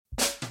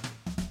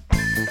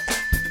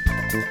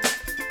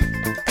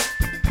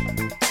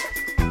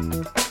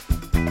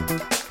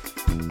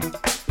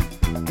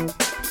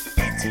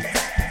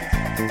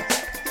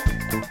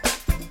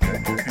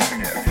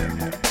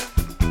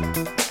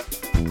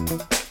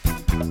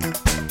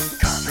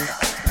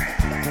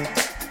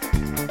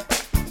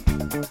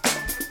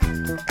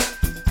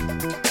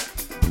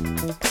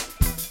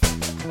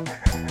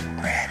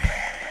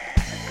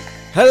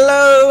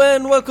Hello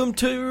and welcome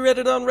to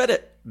Reddit on Reddit,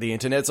 the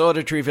internet's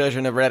auditory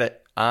version of Reddit.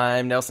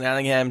 I'm Nelson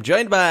Allingham,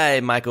 joined by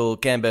Michael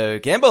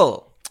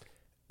Campbell.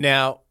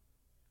 Now,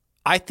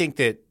 I think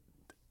that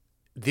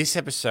this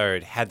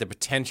episode had the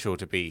potential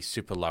to be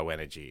super low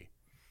energy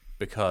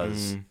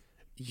because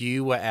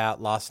you were out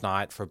last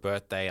night for a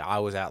birthday, I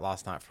was out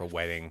last night for a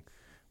wedding.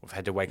 We've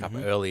had to wake up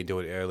early and do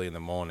it early in the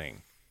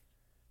morning.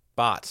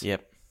 But I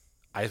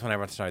just want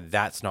everyone to know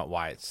that's not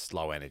why it's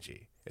low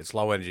energy. It's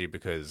low energy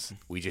because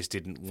we just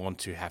didn't want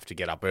to have to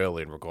get up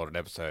early and record an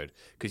episode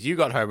because you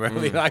got home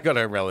early and I got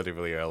home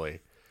relatively early.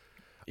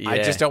 Yeah,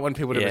 I just don't want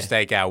people to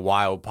mistake our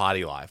wild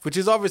party life, which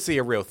is obviously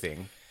a real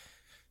thing.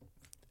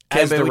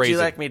 Cambo, would you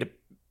like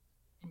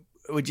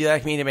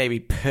me to maybe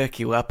perk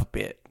you up a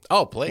bit?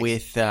 Oh,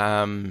 please.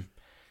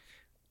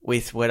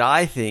 With what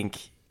I think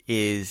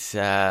is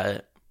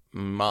and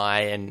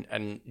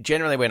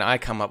generally when I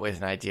come up with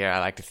an idea, I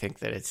like to think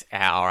that it's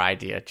our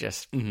idea,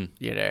 just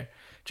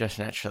just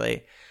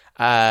naturally.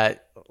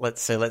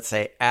 Let's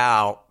say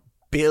our $1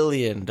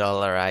 billion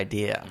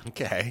idea.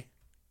 Okay.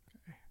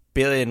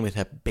 Billion with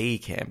a B,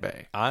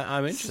 Cambo.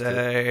 I'm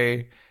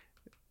interested.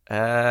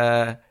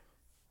 So,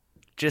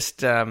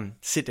 just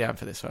sit down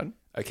for this one.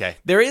 Okay.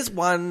 There is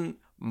one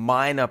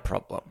minor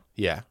problem.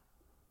 Yeah.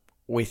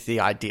 With the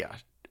idea.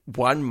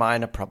 One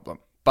minor problem.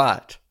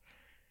 But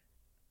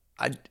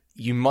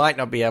you might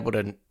not be able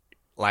to,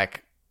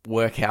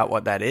 work out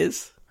what that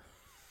is.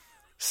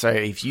 So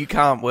if you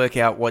can't work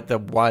out what the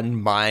one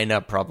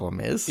minor problem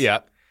is,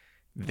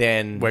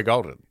 then we're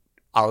golden.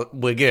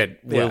 We're good.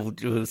 Yeah.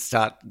 We'll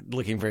start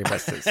looking for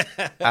investors.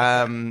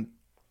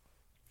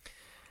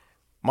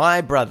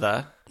 My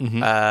brother,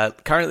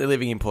 currently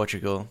living in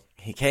Portugal,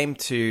 he came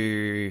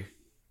to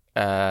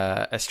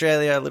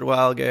Australia a little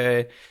while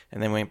ago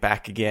and then went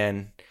back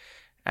again.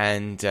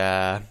 And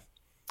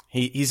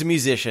he's a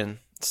musician,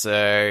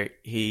 so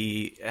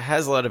he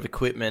has a lot of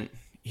equipment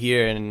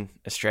here in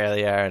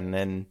Australia and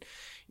then,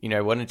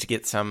 wanted to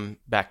get some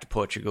back to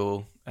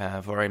Portugal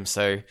for him.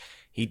 So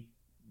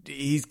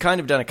he's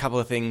kind of done a couple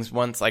of things.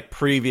 Once,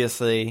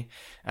 previously,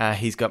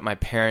 he's got my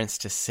parents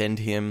to send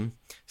him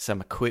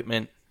some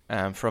equipment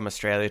from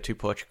Australia to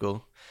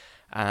Portugal.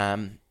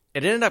 It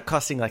ended up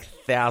costing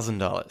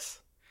 $1,000.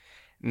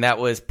 And that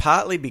was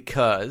partly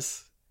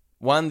because,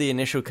 one, the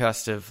initial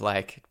cost of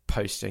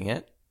posting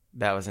it,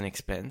 that was an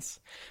expense.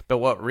 But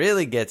what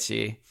really gets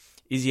you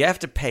is you have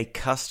to pay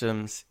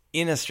customs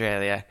in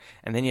Australia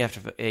and then you have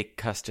to pay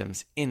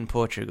customs in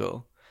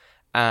Portugal.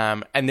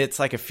 And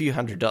it's a few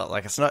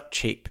 $100s. It's not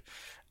cheap.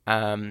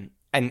 And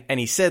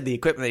he said the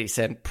equipment that he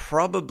sent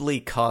probably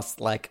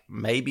cost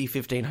maybe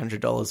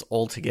 $1,500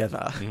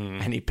 altogether.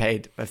 And he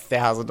paid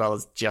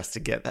 $1,000 just to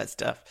get that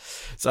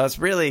stuff. So it's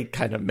really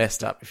kind of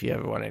messed up if you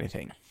ever want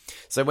anything.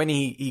 So when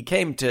he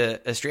came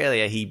to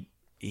Australia,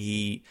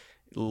 he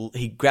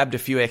grabbed a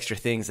few extra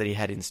things that he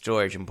had in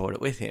storage and brought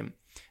it with him.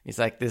 He's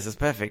like, this is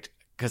perfect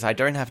because I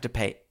don't have to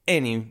pay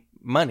any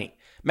money.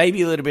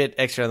 Maybe a little bit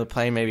extra on the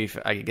plane, maybe if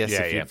you're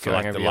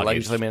going over your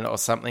luggage limit or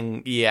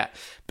something. Yeah,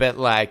 but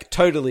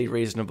totally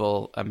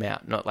reasonable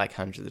amount, not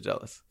hundreds of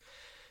dollars.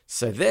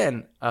 So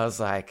then I was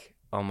like,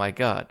 oh my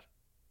God,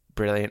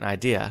 brilliant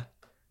idea.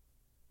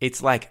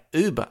 It's like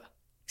Uber.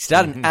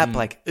 Start an app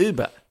like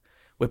Uber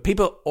where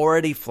people are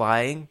already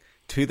flying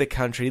to the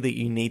country that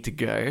you need to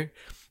go.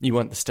 You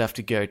want the stuff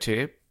to go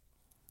to.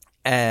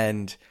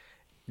 And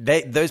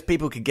those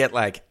people could get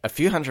a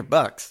few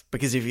 $100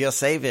 because if you're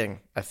saving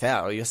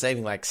you're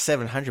saving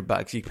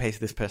 $700, you pay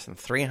this person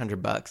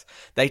 $300,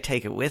 they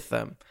take it with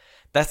them.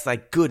 That's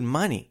good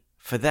money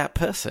for that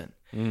person.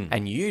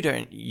 And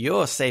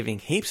you're saving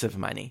heaps of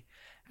money.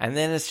 And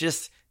then it's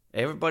just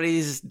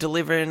everybody's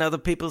delivering other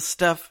people's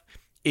stuff.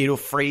 It'll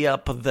free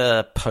up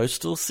the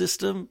postal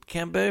system,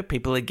 Cambo.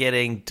 People are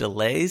getting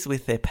delays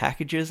with their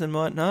packages and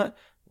whatnot.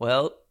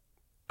 Well,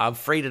 I've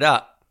freed it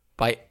up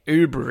by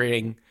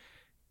Ubering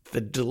the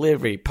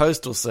delivery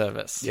postal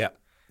service. Yeah.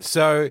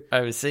 So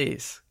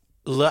overseas.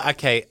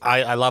 Okay,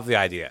 I love the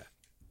idea.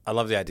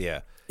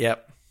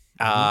 Yep.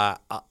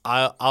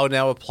 I'll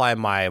now apply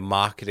my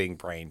marketing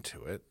brain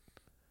to it.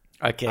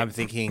 Okay. I'm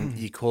thinking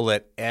you call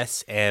it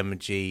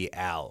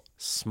SMGL,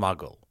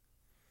 smuggle.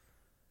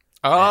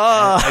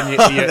 Oh,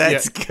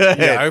 that's good.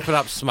 You open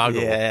up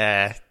smuggle.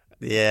 Yeah.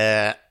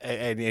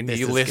 And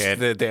you list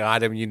the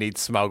item you need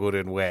smuggled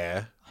and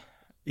where.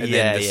 And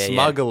then the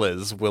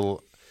smugglers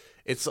will...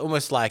 It's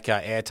almost like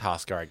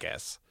Airtasker, I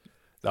guess.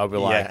 They'll be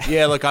like,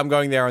 look, I'm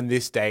going there on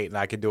this date and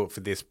I can do it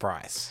for this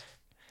price.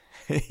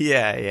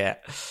 Yeah.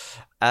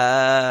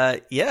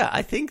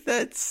 I think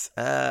that's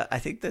the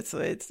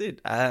way it's did.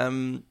 I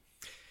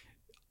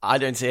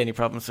don't see any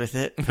problems with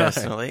it,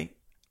 personally.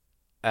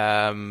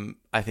 I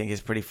think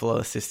it's a pretty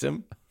flawless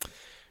system.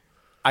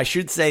 I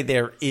should say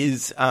there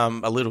is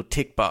a little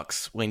tick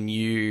box when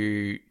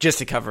you, just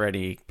to cover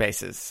any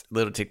bases,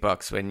 little tick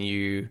box when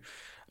you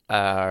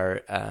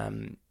are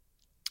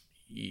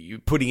you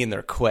putting in the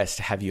request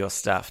to have your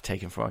stuff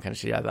taken from one country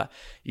to the other.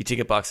 You tick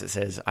a box that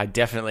says, I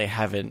definitely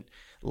haven't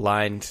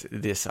lined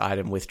this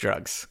item with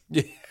drugs.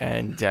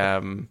 And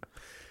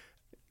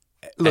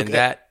Look, and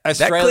that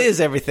clears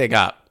everything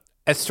up.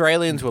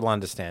 Australians will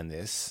understand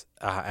this.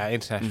 Our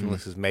international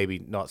listeners maybe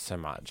not so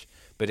much.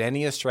 But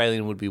any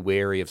Australian would be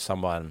wary of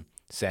someone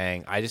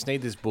saying, I just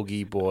need this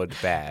boogie board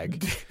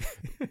bag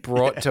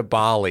brought to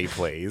Bali,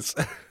 please.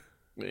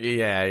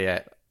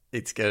 Yeah.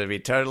 It's going to be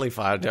totally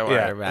fine. Don't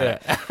worry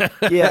about it.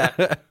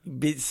 Yeah.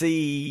 But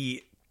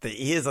see,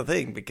 here's the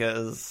thing,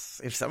 because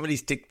if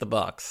somebody's ticked the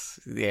box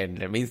at the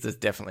end, it means there's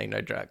definitely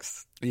no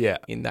drugs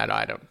in that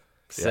item.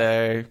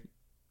 So,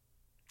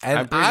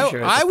 and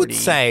I would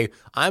say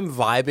I'm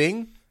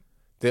vibing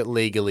that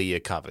legally you're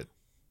covered.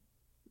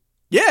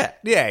 Yeah.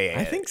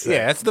 I think so.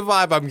 Yeah, that's the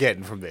vibe I'm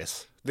getting from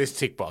this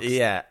tick box.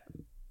 Yeah.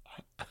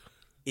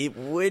 It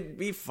would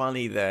be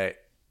funny, though,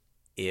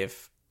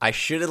 if I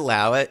should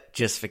allow it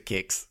just for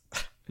kicks.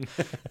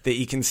 That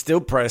you can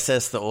still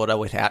process the order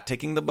without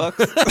ticking the box.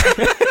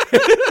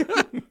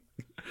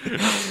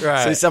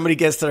 Right. So somebody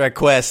gets the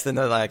request and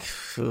they're like,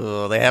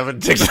 oh, they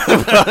haven't ticked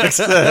the box.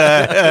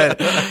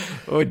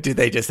 Or did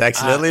they just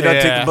accidentally not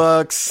tick the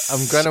box?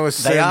 I'm going to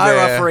assume they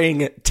are offering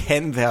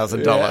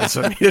 $10,000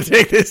 for me to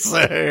take this. So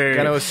I'm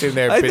going to assume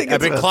they're a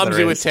bit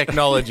clumsy with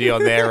technology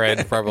on their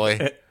end,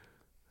 probably.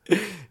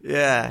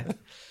 Yeah.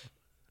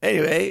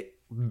 Anyway,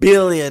 $1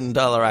 billion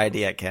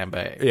idea at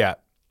Cambo. Yeah.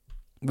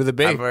 With a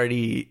B. I've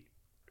already,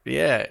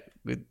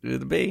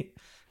 with a B.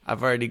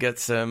 I've already got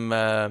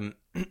some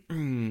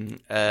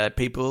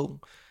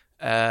people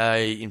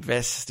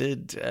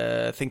invested.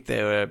 I think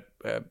they were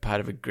part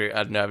of a group.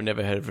 I don't know. I've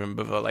never heard of them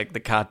before. Like the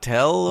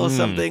cartel or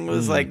something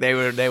was like they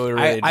were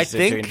really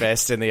interested to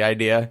invest in the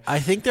idea. I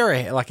think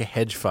they're like a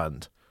hedge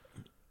fund.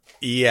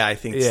 Yeah, I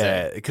think so.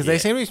 Yeah, because they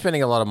seem to be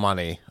spending a lot of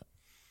money,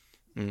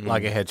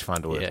 like a hedge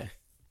fund would.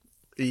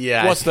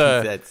 Yeah. What's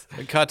the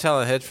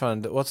cartel and hedge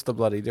fund? What's the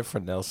bloody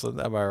different, Nelson?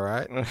 Am I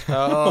right?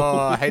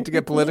 I hate to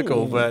get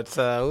political, but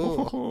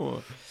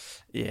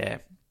yeah.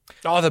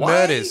 Oh, the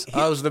murders.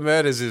 Oh, it was the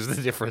murders is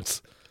the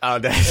difference. Oh,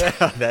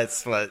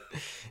 that's what.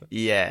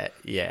 Yeah.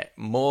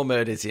 More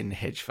murders in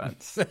hedge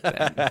funds.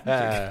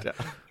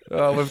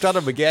 Oh, we've done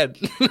them again.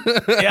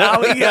 Yeah,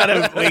 we got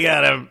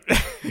him.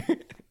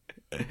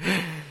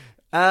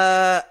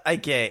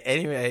 Okay.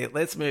 Anyway,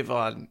 let's move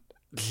on.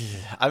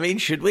 I mean,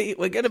 should we?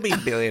 We're going to be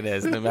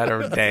billionaires in a matter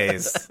of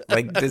days.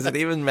 Like, does it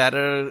even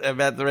matter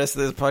about the rest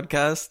of this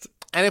podcast?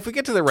 And if we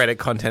get to the Reddit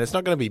content, it's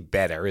not going to be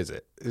better, is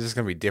it? It's just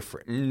going to be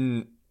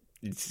different.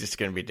 It's just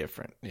going to be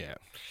different. Yeah.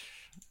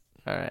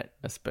 All right,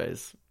 I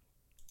suppose.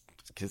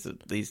 Because of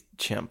these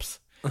chimps.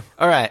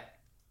 All right.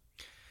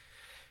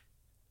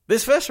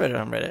 This first Reddit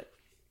on Reddit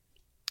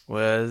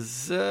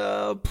was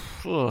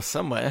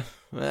somewhere.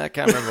 I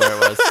can't remember where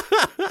it was.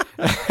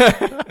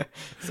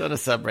 It's on a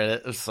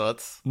subreddit of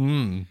sorts.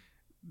 I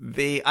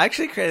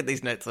actually created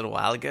these notes a little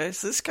while ago,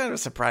 so this is kind of a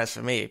surprise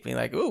for me, being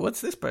like, oh,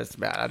 what's this post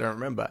about? I don't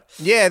remember.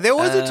 Yeah, there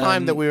was a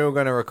time that we were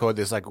going to record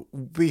this, like,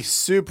 be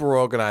super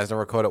organized and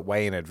record it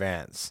way in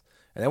advance.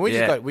 And then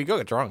we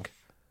got drunk.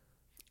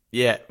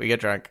 Yeah, we got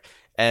drunk.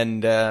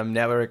 And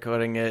now we're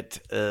recording it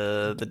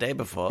the day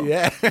before.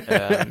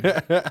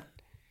 Yeah.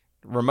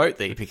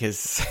 Remotely,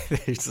 because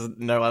there's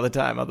no other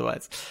time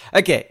otherwise.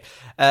 Okay,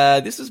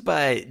 this was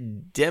by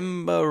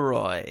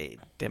Demoroy.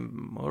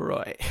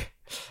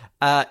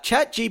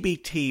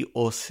 ChatGPT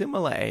or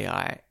similar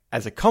AI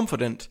as a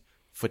confidant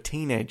for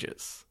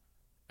teenagers.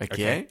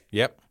 Okay?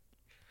 Yep.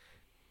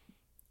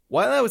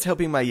 While I was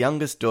helping my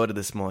youngest daughter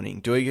this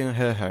morning doing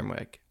her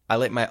homework, I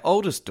let my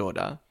oldest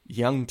daughter,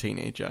 young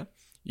teenager,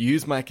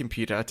 use my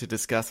computer to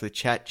discuss with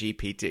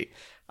ChatGPT.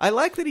 I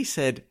like that he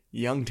said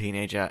young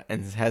teenager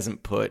and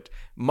hasn't put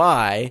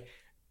my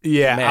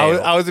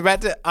male. I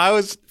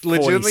was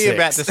legitimately 46.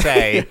 about to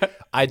say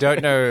I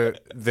don't know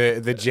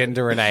the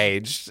gender and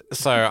age,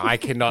 so I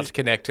cannot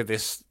connect to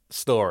this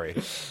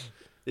story.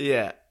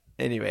 Yeah.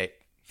 Anyway,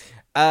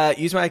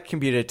 use my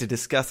computer to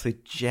discuss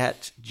with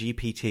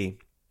ChatGPT.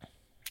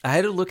 I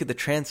had a look at the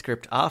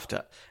transcript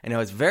after, and I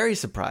was very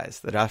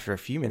surprised that after a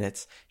few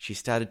minutes, she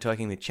started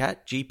talking to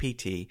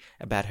ChatGPT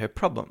about her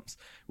problems,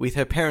 with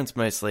her parents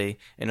mostly,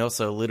 and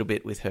also a little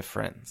bit with her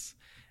friends.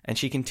 And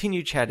she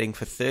continued chatting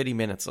for 30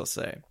 minutes or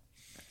so.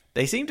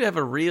 They seemed to have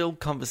a real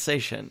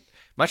conversation,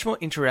 much more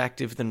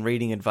interactive than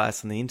reading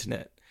advice on the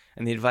internet.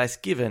 And the advice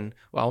given,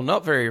 while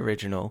not very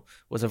original,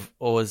 was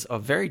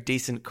of very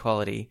decent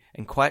quality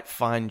and quite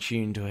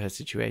fine-tuned to her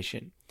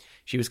situation.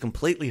 She was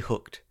completely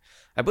hooked.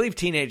 I believe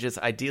teenagers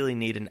ideally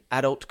need an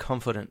adult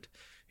confidant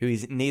who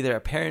is neither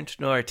a parent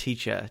nor a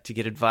teacher to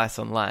get advice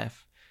on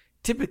life.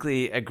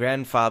 Typically, a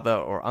grandfather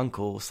or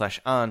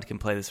uncle/aunt can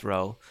play this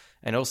role,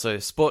 and also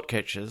sport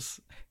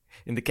coaches.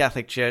 In the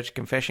Catholic Church,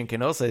 confession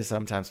can also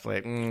sometimes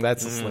play.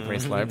 That's a slippery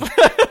slope.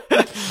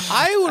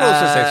 I would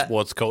also say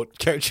sports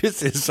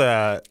coaches is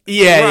right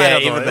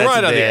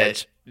on the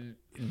edge.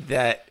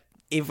 That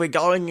if we're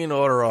going in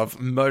order of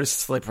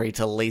most slippery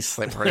to least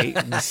slippery,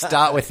 we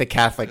start with the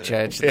Catholic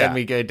Church, then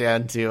we go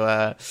down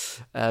to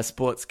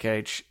sports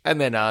coach,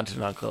 and then aunt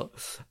and uncle.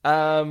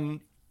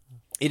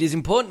 It is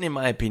important, in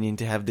my opinion,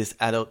 to have this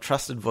adult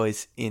trusted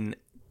voice in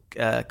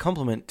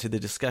complement to the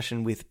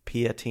discussion with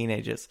peer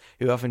teenagers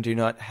who often do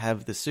not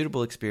have the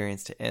suitable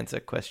experience to answer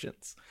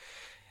questions.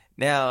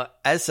 Now,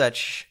 as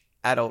such,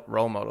 adult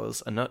role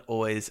models are not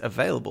always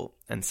available,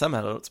 and some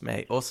adults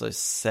may also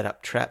set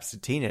up traps to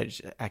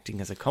teenagers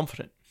acting as a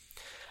confidant.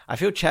 I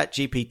feel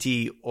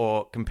ChatGPT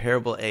or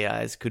comparable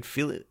AIs could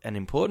fill an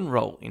important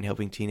role in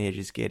helping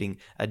teenagers getting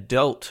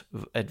adult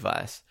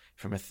advice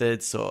from a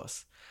third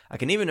source. I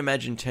can even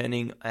imagine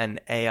turning an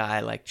AI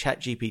like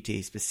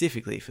ChatGPT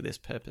specifically for this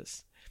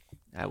purpose.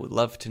 I would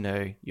love to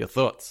know your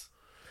thoughts.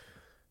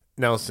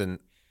 Nelson,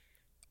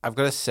 I've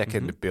got a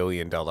second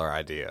billion-dollar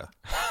idea.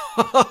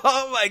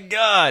 Oh my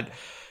God,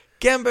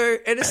 Gambo!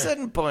 At a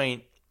certain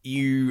point,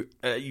 you've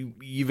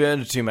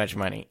earned too much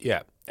money.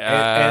 Yeah,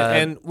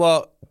 and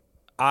well,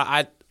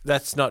 I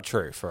that's not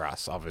true for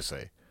us,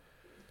 obviously.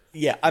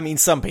 Yeah, I mean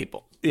some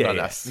people, not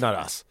us. Not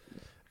us.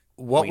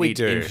 What we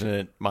do,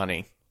 infinite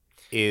money,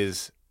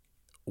 is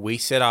we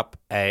set up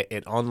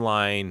an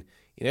online.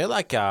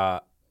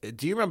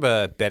 Do you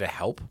remember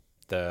BetterHelp,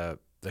 the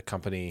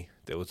company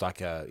that was like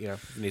you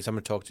need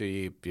someone to talk to,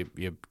 you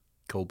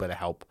call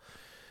BetterHelp.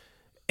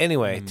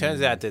 Anyway, it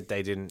turns out that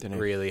they didn't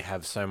really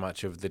have so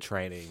much of the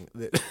training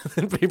that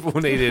people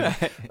needed.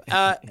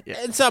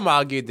 And some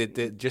argued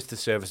that just the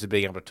service of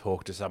being able to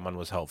talk to someone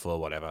was helpful or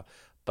whatever.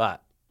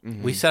 But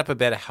we set up a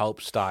BetterHelp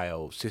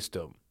style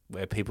system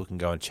where people can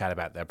go and chat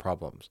about their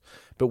problems.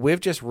 But we've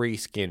just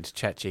reskinned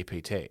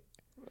ChatGPT.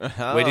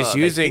 We're just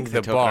using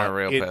the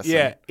bot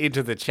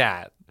into the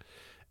chat.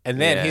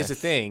 And then here's the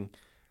thing.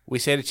 We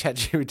say to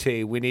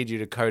ChatGPT, we need you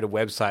to code a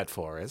website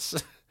for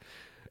us.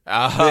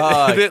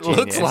 That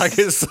looks like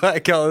a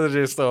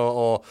psychologist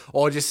or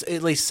just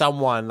at least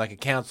someone like a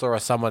counselor or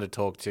someone to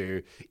talk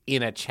to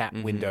in a chat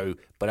window,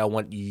 but I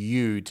want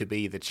you to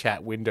be the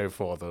chat window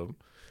for them.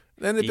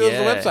 Then it builds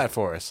a website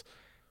for us.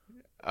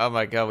 Oh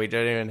my God, we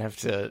don't even have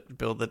to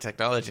build the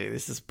technology.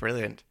 This is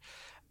brilliant.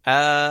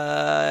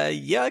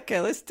 Okay,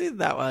 let's do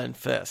that one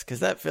first, because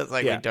that feels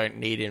like we don't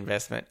need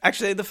investment.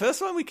 Actually, the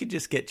first one, we could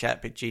just get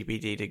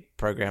ChatGPT to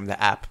program the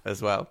app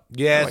as well.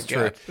 Yeah, it's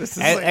true. This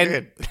is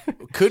good.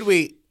 Could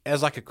we,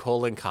 as like a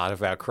calling card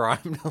of our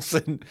crime,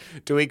 Nelson,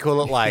 do we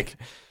call it like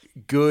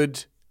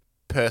good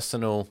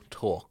personal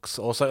talks?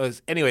 Also,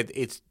 anyway,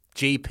 it's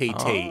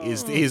GPT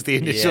is the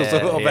initials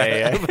of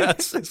our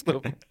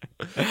system.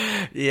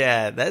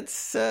 Yeah,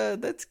 that's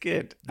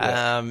good.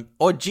 Yeah.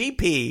 Or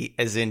GP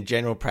as in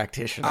general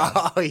practitioner.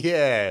 Oh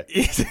yeah,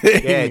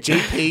 yeah.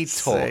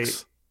 GP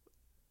talks.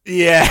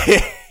 Yeah,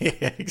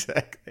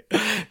 exactly.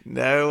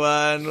 No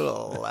one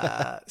will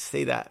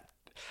see that.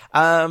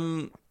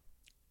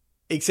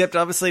 Except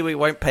obviously we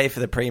won't pay for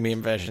the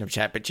premium version of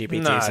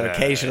ChatGPT, so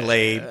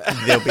occasionally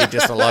there'll be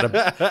just a lot of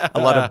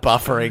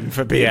buffering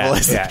for people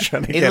as they're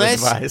trying to get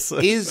advice.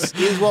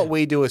 is what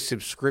we do a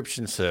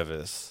subscription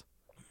service,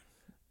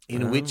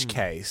 in which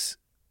case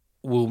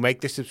we'll make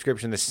the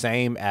subscription the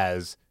same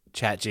as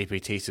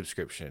ChatGPT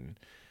subscription.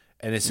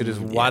 And as soon as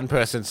one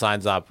person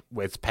signs up,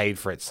 it's paid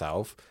for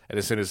itself. And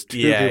as soon as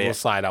two people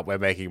sign up, we're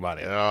making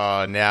money.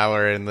 Oh, now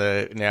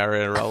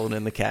we're rolling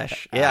in the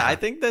cash. Yeah, I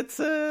think that's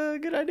a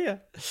good idea.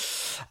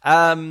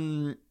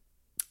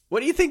 What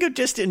do you think of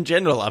just in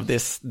general of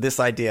this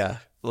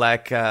idea?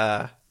 Like,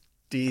 do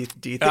you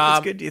think it's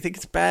good? Do you think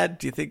it's bad?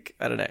 Do you think,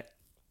 I don't know.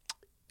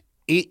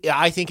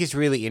 I think it's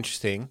really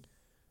interesting,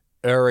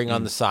 erring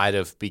on the side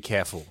of be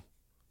careful.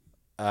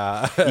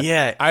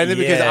 Only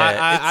because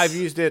I've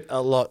used it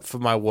a lot for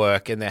my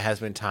work, and there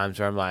has been times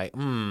where I'm like,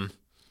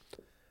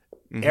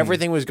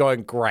 everything was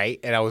going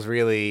great, and I was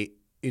really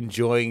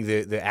enjoying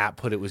the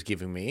output it was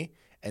giving me,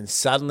 and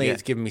suddenly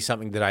it's giving me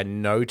something that I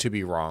know to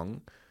be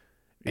wrong,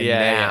 and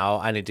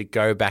now I need to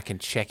go back and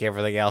check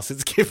everything else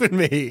it's given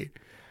me,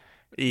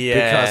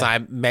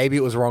 because maybe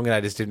it was wrong and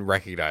I just didn't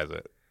recognize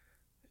it.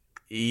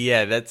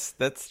 Yeah,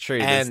 that's true.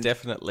 There's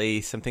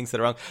definitely some things that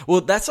are wrong.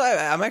 Well, that's why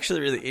I'm actually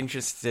really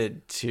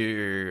interested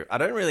to... I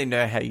don't really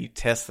know how you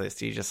test this.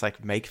 Do you just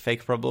like make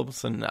fake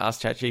problems and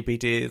ask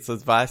ChatGPT its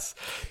advice?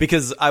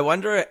 Because I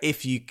wonder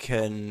if you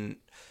can...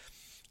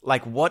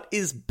 Like, what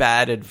is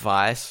bad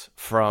advice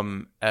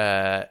from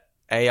a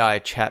AI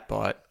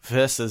chatbot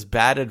versus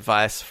bad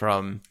advice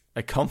from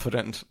a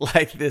confidant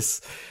like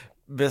this...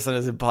 person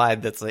is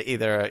implied that's like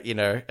either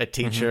a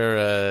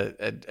teacher,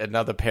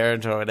 another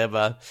parent or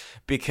whatever,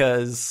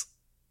 because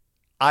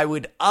I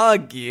would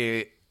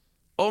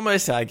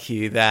almost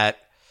argue that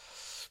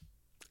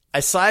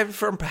aside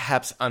from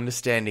perhaps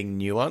understanding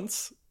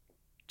nuance,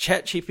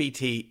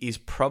 ChatGPT is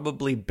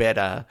probably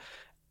better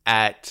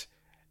at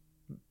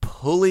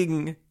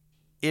pulling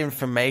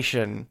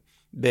information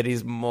that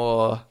is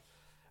more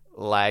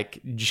like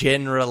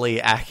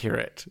generally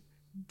accurate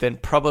than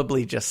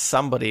probably just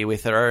somebody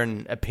with their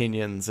own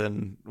opinions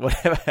and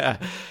whatever,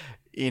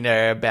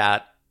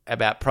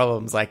 about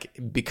problems. Like,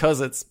 because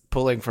it's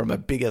pulling from a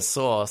bigger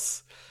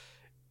source,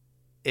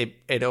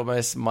 it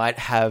almost might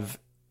have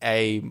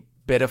a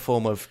better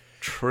form of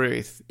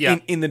truth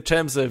in the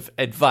terms of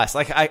advice.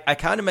 Like, I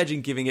can't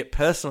imagine giving it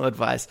personal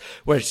advice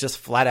where it's just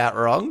flat out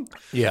wrong.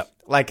 Yeah.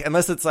 Like,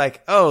 unless it's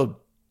like, oh,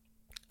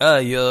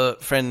 Your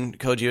friend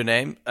called you a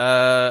name.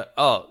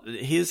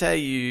 Here's how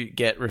you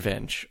get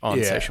revenge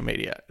on social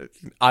media.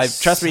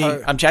 Trust me,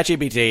 I'm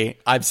ChatGPT.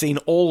 I've seen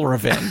all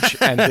revenge,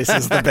 and this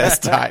is the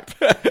best type.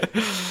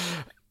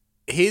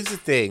 Here's the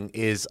thing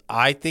is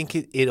I think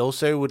it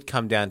also would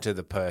come down to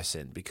the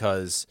person,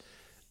 because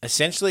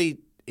essentially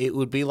it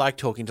would be like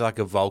talking to like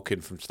a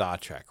Vulcan from Star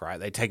Trek, right?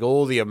 They take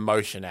all the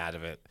emotion out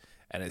of it,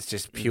 and it's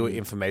just pure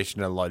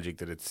information and logic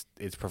that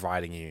it's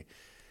providing you.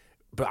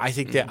 But I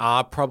think there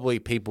are probably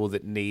people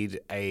that need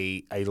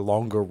a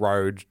longer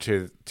road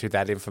to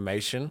that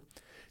information.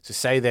 So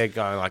say they're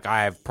going like,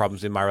 I have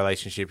problems in my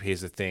relationship,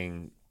 here's the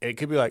thing. It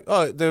could be like,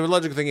 oh, the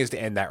logical thing is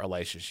to end that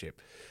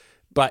relationship.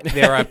 But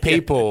there are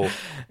people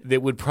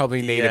that would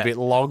probably need a bit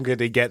longer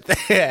to get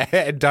there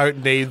and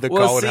don't need the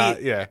cold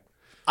heart. Yeah.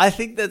 I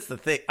think that's the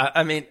thing.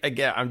 I mean,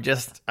 again, I'm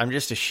just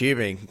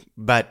assuming,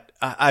 but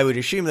I would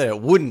assume that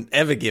it wouldn't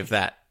ever give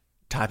that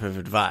type of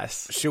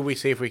advice. Should we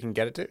see if we can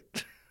get it to?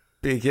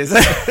 Because,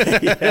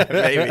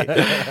 maybe.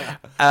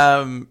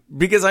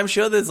 Because I'm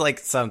sure there's like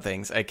some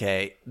things,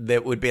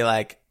 that would be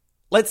like,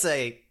 let's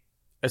say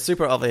a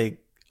super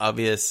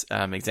obvious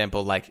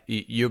example, like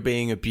you're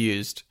being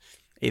abused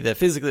either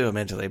physically or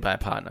mentally by a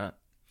partner,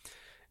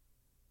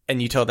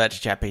 and you told that to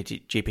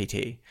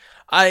ChatGPT.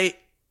 I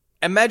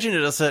imagine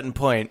at a certain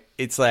point,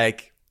 it's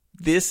like,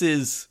 this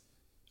is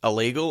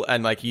illegal,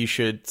 and like you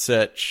should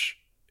search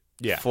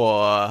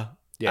for...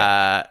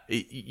 get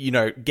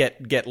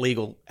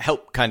legal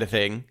help kind of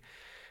thing,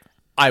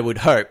 I would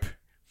hope,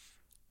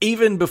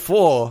 even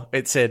before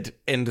it said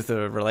end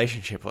the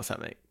relationship or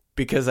something,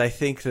 because I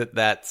think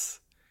that's,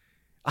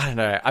 I don't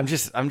know, I'm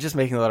just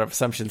making a lot of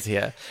assumptions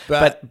here,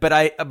 but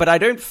I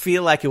don't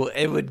feel like it will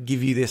ever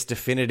give you this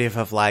definitive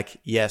of like,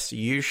 yes,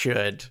 you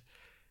should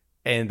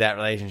end that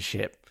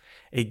relationship.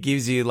 It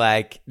gives you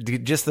like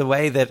just the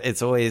way that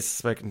it's always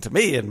spoken to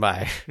me in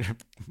my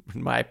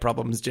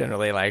problems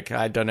generally. Like,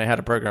 I don't know how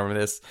to program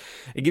this.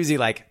 It gives you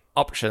like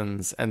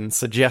options and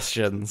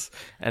suggestions,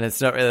 and it's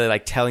not really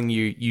like telling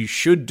you you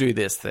should do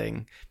this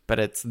thing,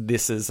 but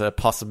this is a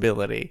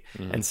possibility.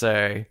 And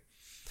so,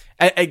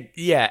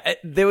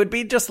 there would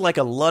be just like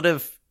a lot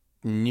of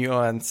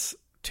nuance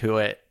to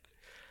it.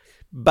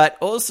 But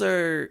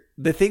also,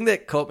 the thing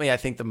that caught me, I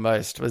think, the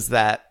most was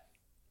that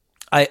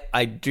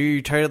I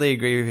do totally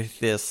agree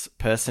with this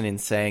person in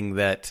saying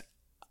that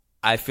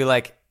I feel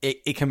like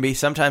it can be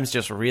sometimes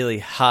just really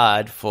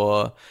hard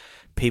for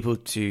people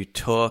to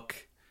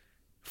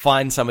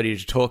find somebody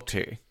to talk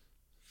to.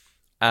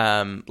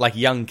 Like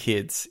young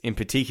kids in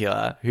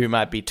particular, who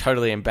might be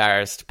totally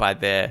embarrassed by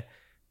their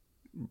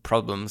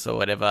problems or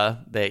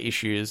whatever, their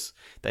issues.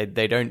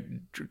 They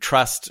don't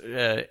trust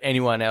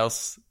anyone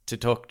else to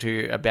talk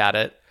to about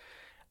it.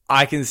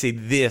 I can see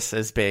this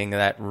as being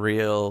that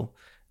real...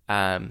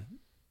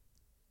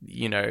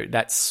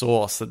 that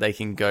source that they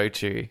can go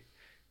to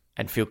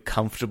and feel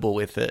comfortable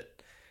with it.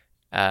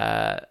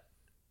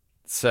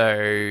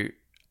 So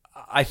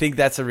I think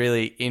that's a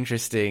really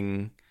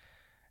interesting,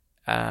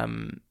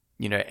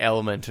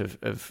 element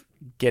of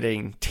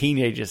getting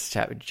teenagers to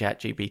chat with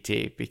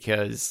ChatGPT,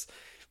 because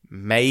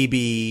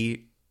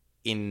maybe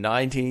in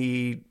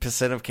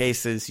 90% of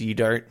cases, you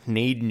don't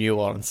need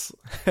nuance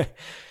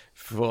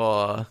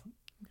for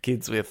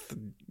kids with,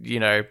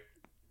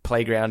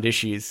 playground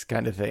issues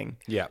kind of thing.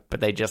 Yeah.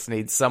 But they just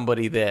need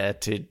somebody there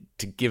to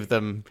give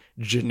them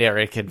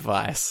generic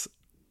advice,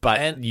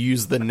 but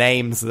use the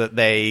names that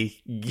they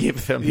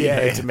give them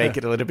to make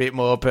it a little bit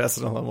more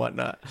personal and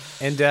whatnot.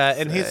 And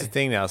here's the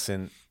thing,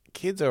 Nelson.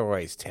 Kids are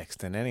always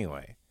texting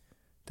anyway.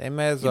 They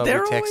may as well be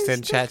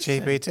texting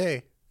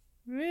ChatGPT.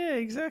 Yeah,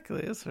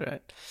 exactly. That's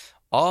right.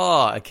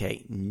 Oh,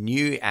 okay.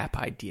 New app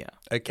idea.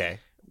 Okay.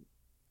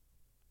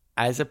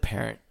 As a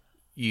parent,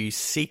 you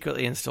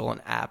secretly install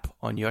an app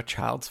on your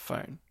child's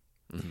phone,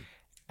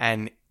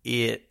 and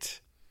it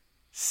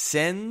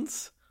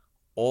sends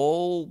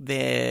all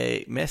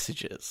their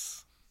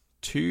messages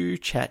to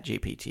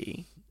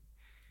ChatGPT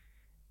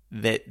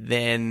that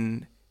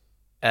then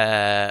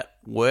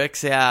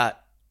works out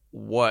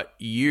what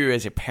you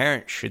as a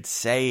parent should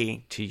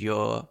say to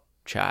your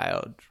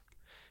child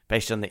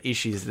based on the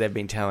issues they've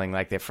been telling,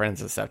 like their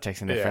friends and stuff,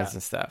 texting their friends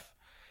and stuff.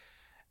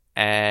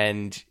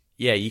 And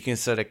yeah, you can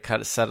sort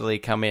of subtly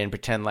come in,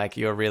 pretend like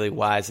you're really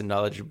wise and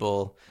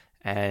knowledgeable,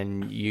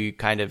 and you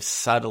kind of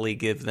subtly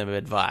give them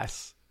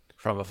advice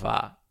from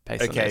afar.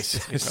 Okay,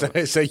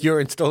 so you're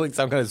installing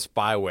some kind of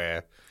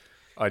spyware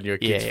on your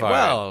kid's phone.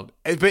 Well,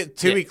 but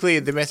to be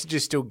clear, the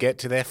messages still get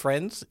to their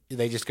friends?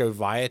 They just go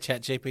via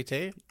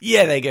ChatGPT?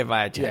 Yeah, they go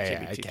via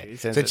ChatGPT. Okay.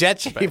 So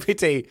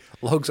ChatGPT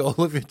logs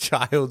all of your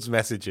child's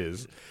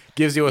messages,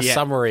 gives you a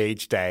summary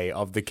each day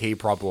of the key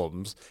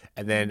problems,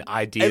 and then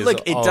ideas. And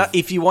look,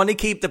 if you want to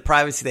keep the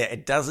privacy there,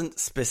 it doesn't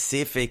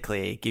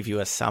specifically give you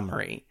a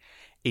summary.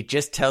 It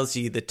just tells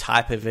you the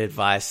type of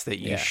advice that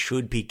you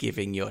should be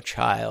giving your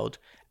child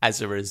as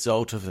a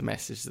result of the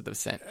message that they've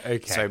sent.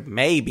 Okay. So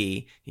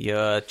maybe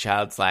your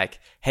child's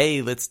like,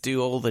 hey, let's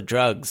do all the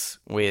drugs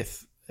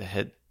with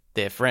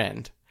their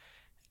friend.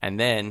 And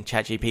then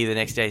ChatGPT the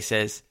next day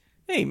says,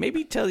 hey,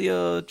 maybe tell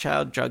your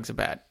child drugs are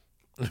bad.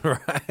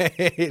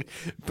 Right.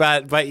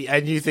 But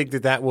and you think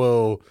that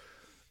will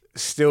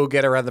still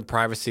get around the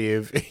privacy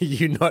of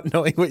you not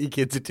knowing what your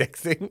kids are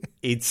texting?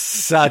 It's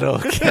subtle,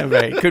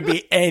 Cameron. It could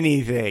be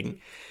anything.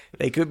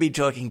 They could be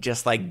talking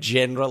just like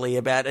generally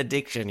about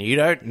addiction. You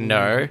don't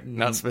know,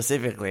 not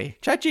specifically.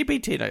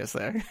 ChatGPT knows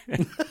though.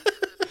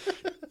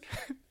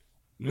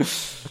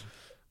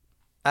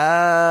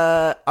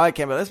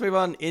 Okay, but let's move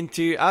on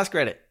into Ask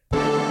Reddit.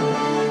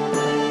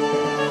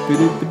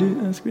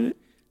 Ask Reddit.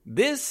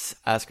 This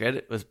Ask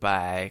Reddit was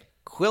by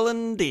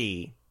Quillen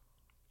D.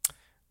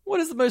 What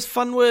is the most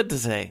fun word to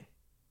say?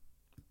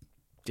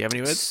 Do you have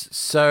any words?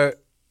 So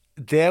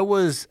there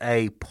was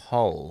a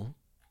poll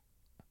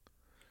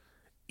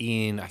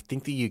in, I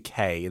think, the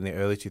UK in the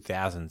early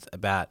 2000s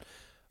about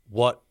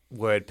what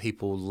word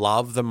people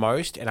love the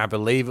most. And I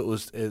believe it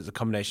was a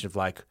combination of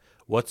like,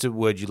 what's a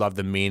word you love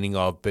the meaning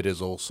of, but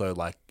is also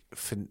like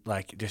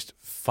just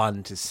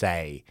fun to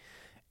say.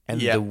 And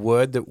the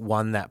word that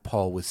won that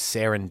poll was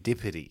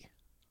serendipity.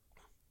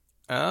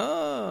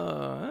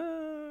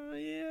 Oh,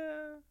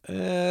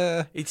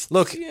 yeah.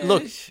 Look,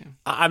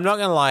 I'm not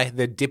going to lie.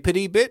 The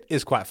dippity bit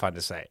is quite fun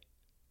to say.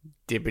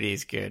 Dippity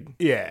is good.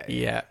 Yeah.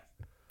 Yeah.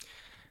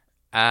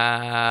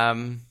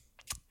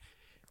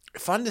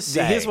 Fun to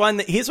say. Here's one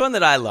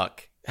that I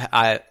like.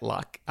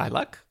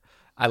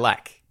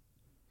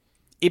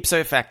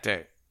 Ipso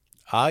facto.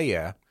 Oh,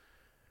 yeah.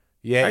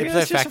 Yeah, I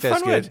ipso facto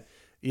is good. Word.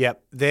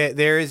 Yep.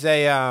 There is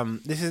a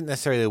this isn't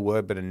necessarily a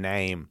word but a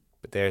name,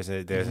 but there's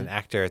an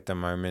actor at the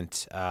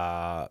moment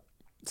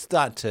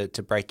starting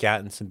to break out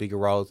in some bigger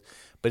roles,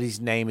 but his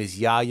name is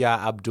Yahya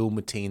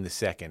Abdul-Mateen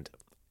II.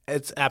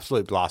 It's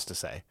absolute blast to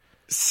say.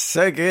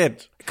 So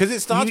good. Because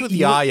it starts with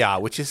Yahya,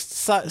 which is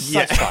such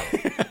fun.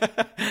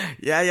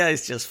 Yahya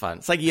is just fun.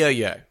 It's like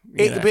yo-yo.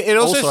 But it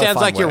also sounds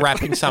like you're word.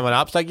 wrapping someone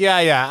up. It's like,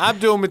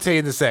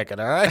 Abdul-Mateen II,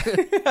 all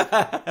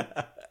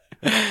right?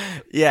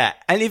 Yeah,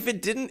 and if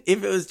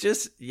it was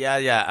just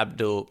Yahya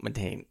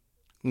Abdul-Mateen,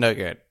 no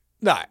good.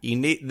 No. You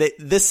need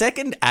the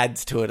second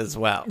adds to it as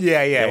well.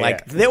 Yeah.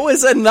 Like, there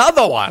was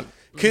another one.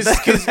 Because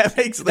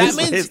that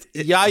means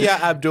Yahya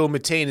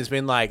Abdul-Mateen has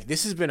been like,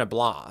 this has been a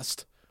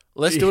blast.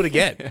 Let's do it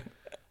again.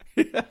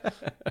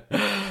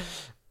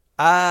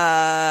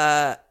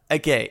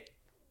 Okay.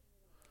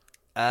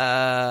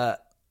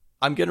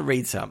 I'm going to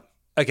read some.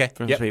 Okay.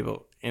 From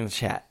people in the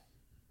chat.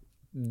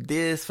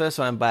 This first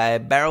one by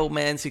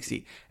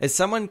Barrelman60. As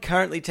someone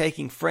currently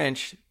taking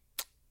French,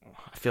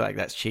 I feel like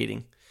that's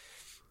cheating.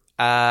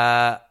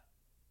 Pamplemousse.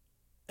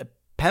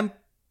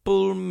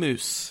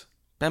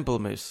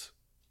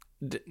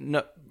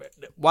 No,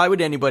 why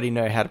would anybody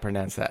know how to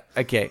pronounce that?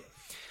 Okay.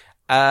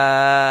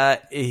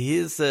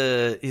 Here's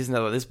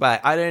another one. This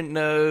by I don't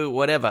know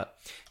whatever.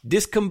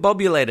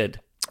 Discombobulated.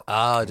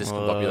 Oh,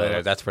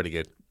 discombobulated. That's pretty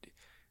good.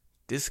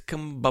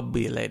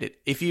 Discombobulated.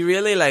 If you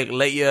really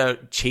let your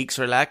cheeks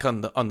relax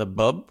on the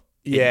bub,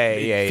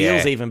 it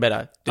feels even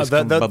better.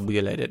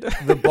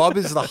 Discombobulated. The bob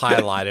is the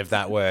highlight of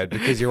that word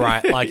because you're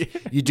right.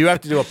 Like you do have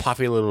to do a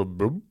puffy little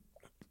boop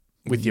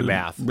with your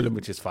mouth,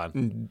 which is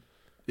fun.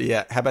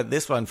 Yeah. How about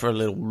this one for a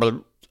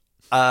little?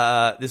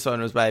 This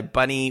one was by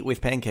Bunny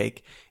with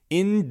Pancake.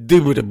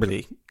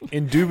 Indubitably.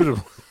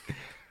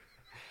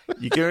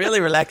 You can really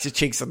relax your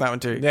cheeks on that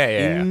one too.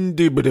 Yeah.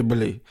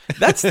 Indubitably.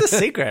 That's the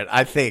secret,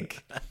 I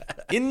think.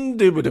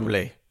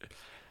 Indubitably.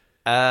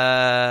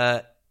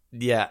 Yeah.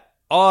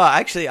 Oh,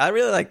 actually, I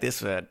really like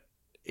this word.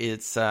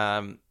 It's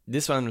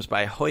this one was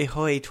by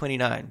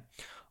Hoy29.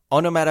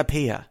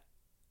 Onomatopoeia.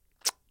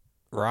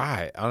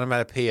 Right.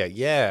 Onomatopoeia.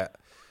 Yeah.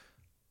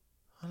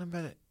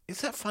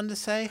 Is that fun to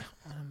say?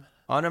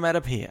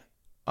 Onomatopoeia.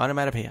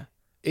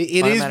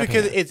 It is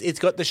because it's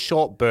got the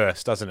short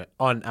burst, doesn't it?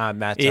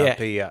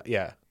 Onomatopoeia.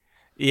 Yeah.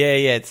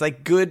 Yeah. It's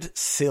like good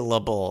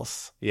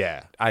syllables.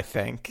 Yeah. I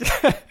think.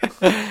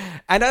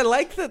 And I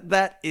like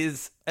that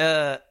is.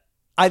 I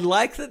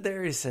like that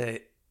there is a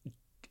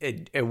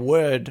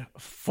word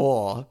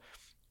for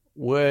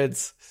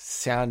words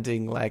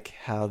sounding like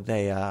how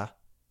they are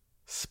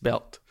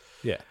spelt.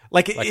 Yeah.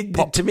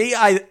 To me,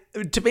 I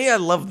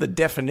love the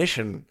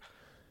definition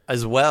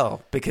as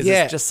well because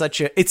it's just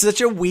such a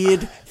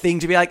weird thing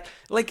to be like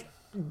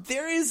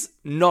there is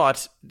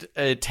not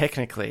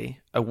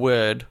technically a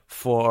word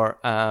for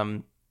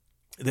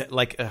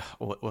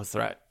what's the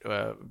right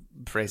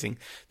phrasing,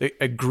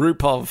 a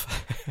group of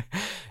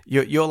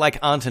you're like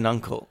aunt and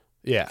uncle.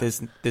 Yeah.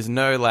 There's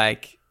no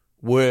like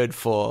word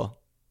for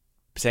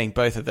saying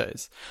both of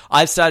those.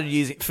 I've started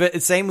using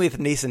same with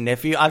niece and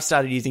nephew. I've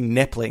started using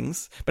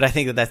neplings, but I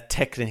think that that's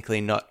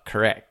technically not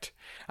correct.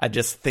 I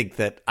just think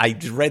that I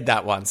read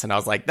that once and I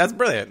was like, that's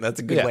brilliant. That's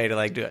a good way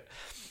to do it.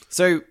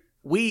 So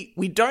we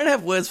don't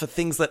have words for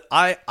things that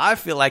I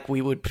feel like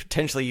we would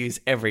potentially use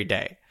every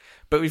day,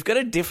 but we've got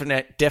a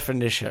different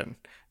definition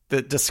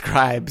that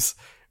describes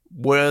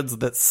words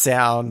that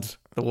sound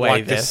the way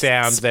like the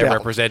sounds spelled. they're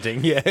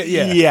representing. Yeah.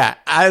 Yeah.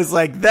 I was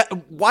like,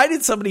 why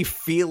did somebody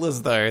feel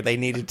as though they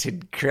needed to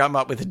come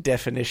up with a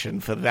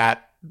definition for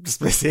that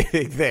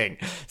specific thing?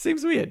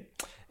 Seems weird.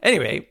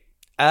 Anyway,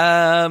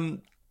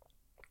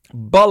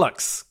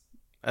 Bollocks,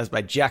 as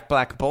by Jack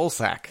Black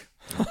Ballsack.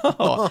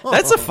 Oh,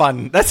 that's a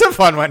fun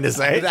one to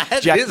say.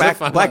 Jack Black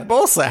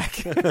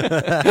Ballsack.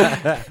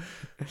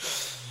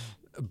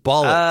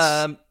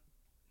 Bollocks.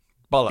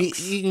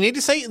 Bollocks. You need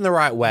to say it in the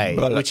right way,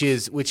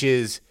 Bollocks. which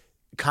is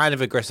kind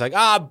of aggressive,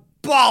 like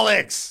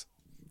bollocks.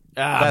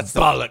 That's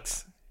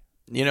bollocks.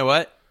 You know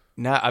what?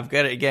 No, I've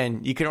got it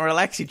again. You can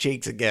relax your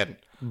cheeks again.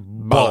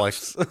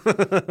 Bollocks.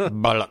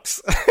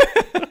 Bollocks.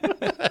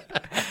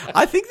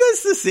 I think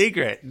that's the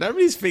secret.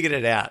 Nobody's figured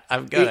it out.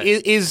 I've got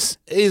it. Is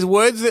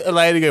words that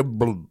allow you to go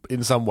blub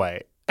in some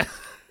way?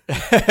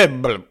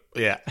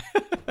 Yeah.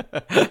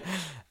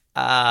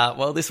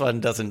 Well, this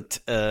one doesn't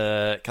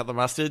cut the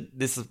mustard.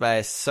 This is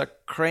by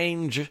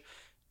Sacrange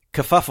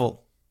Kerfuffle.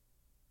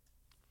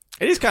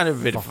 It is kind of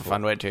a bit of a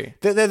fun word too.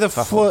 They're the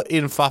foot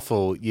in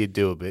fuffle you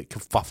do a bit.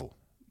 Kerfuffle.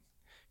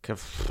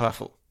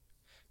 Kerfuffle.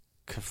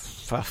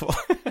 Kerfuffle.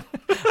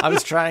 I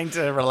was trying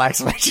to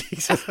relax my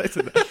cheeks.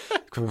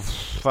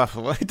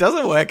 Kerfuffle. It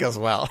doesn't work as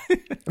well.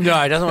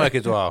 No, it doesn't work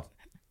as well.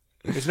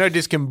 It's no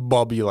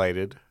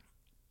discombobulated.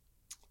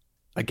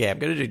 Okay, I'm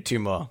going to do two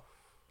more.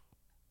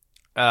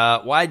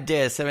 Wide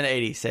Dare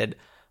 780 said,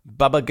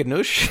 Baba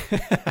Ganoush.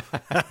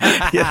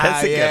 Yeah,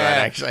 that's a good one,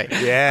 actually.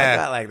 Yeah. I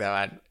quite like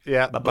that one.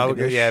 Yeah, Baba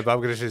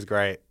Ganoush is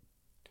great.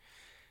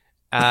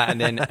 And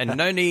then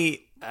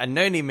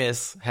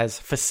Anonymous has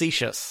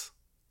facetious.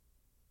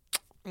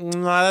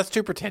 No, that's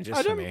too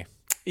pretentious for me.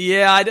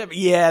 Yeah,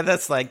 yeah,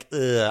 that's like,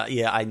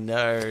 yeah, I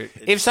know.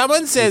 If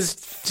someone says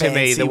to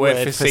me the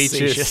word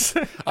facetious,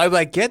 I'm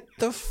like, get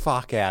the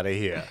fuck out of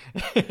here.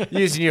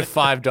 Using your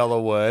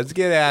 $5 words.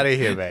 Get out of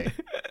here, mate.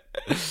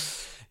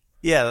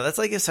 Yeah, that's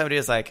like if somebody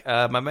was like,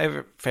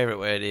 my favorite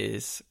word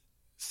is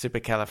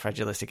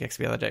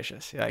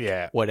supercalifragilisticexpialidocious. Like,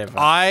 yeah. Whatever.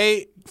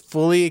 I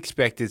fully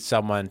expected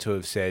someone to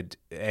have said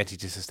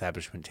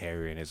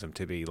anti-disestablishmentarianism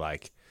to be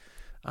like,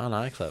 oh,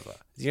 no, clever.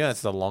 You know,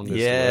 that's the longest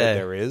word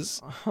there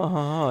is.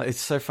 Oh, it's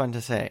so fun to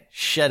say.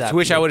 Shut up. To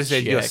which I would have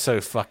said, you're so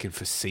fucking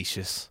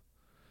facetious.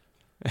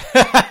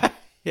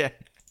 Yeah.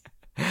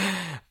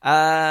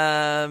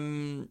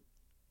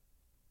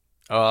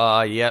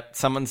 Oh, yep.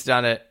 Someone's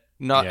done it.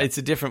 It's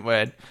a different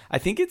word. I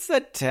think it's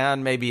that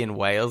town maybe in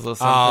Wales or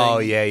something. Oh,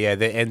 yeah.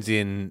 That ends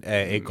in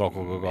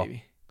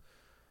maybe.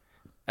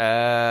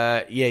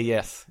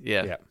 Yes.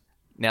 Yeah.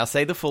 Now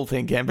say the full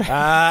thing, Camber.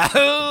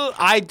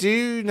 I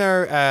do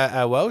know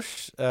a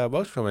Welsh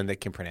woman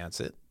that can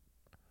pronounce it.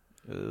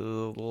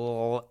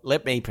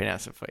 Let me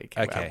pronounce it for you.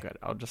 Okay. Good.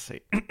 I'll just see.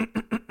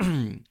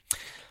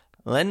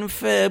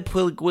 Lenfer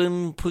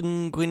Pulgwin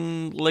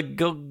Punguin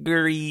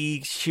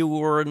Lagogari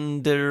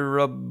Shurnder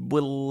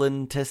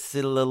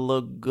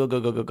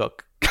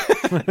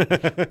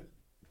Tessilagogogogog.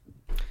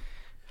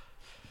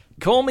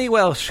 Call me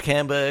Welsh,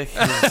 Camber.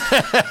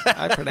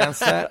 I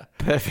pronounced that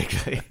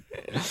perfectly.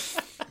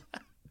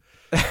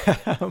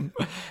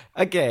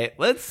 Okay,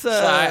 let's. So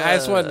I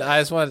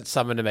just want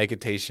someone to make a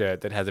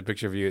T-shirt that has a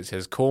picture of you. It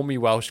says "Call me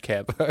Welsh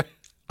Cambo."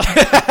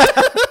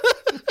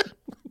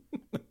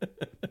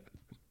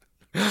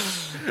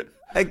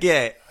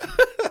 Okay.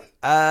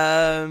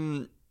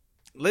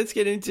 Let's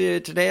get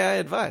into Today I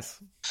Advice.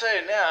 So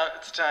now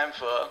it's time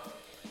for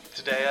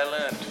Today I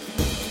Learned.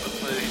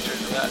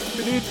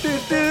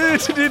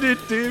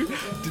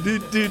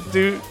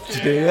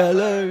 Today I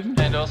Learned.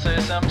 And also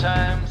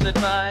sometimes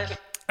advice.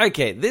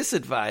 Okay, this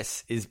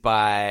advice is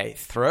by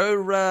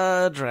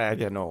Throra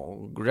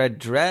Dragonol.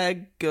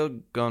 Dragonol.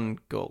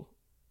 Go.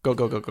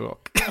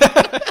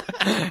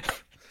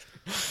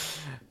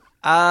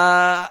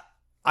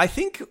 I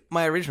think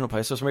my original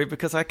post was removed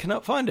because I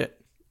cannot find it.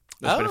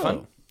 That's pretty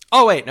fun.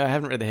 Oh, wait. No, I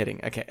haven't read the heading.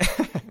 Okay.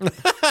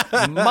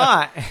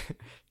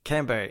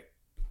 Cambo,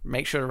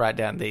 make sure to write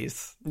down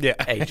these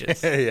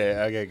ages.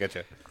 Yeah, okay,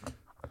 gotcha.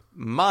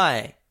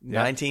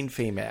 19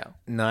 female.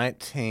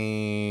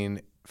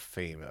 19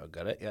 female.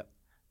 Got it, yep.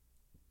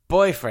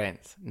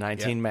 Boyfriends,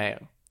 19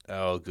 male.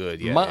 Oh, good.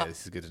 Yeah,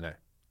 this is good to know.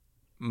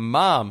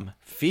 Mum,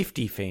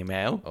 50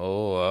 female.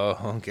 Oh,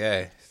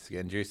 okay. It's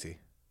getting juicy.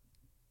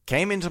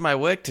 Came into my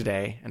work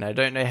today, and I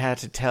don't know how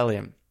to tell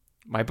him.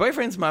 My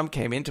boyfriend's mum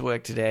came into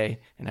work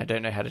today, and I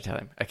don't know how to tell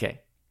him.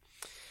 Okay.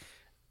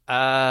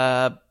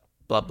 Blah,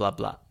 blah,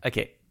 blah.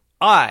 Okay.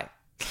 19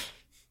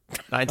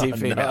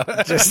 female.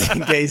 No. Just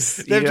in case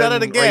they've done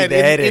it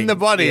again in the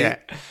body. Yeah.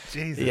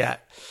 Jesus. Yeah.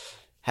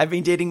 Have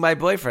been dating my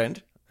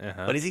boyfriend.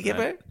 What is he,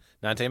 Gibbo?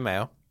 19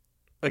 male.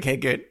 Okay,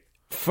 good.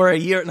 For a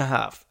year and a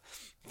half.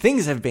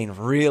 Things have been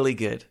really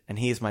good, and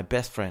he is my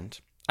best friend.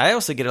 I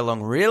also get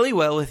along really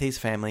well with his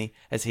family,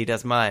 as he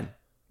does mine.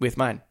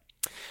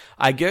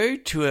 I go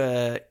to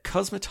a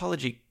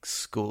cosmetology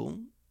school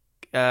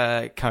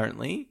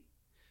currently,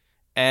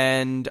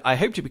 and I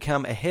hope to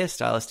become a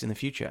hairstylist in the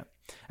future.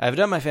 I've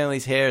done my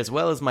family's hair as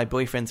well as my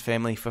boyfriend's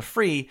family for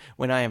free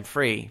when I am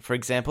free. For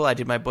example, I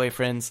did my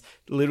boyfriend's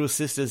little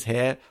sister's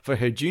hair for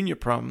her junior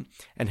prom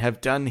and have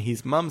done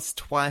his mum's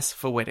twice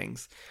for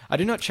weddings. I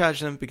do not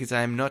charge them because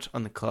I am not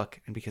on the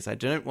clock and because I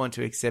don't want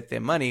to accept their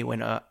money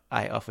when I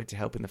offered to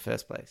help in the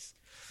first place.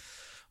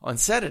 On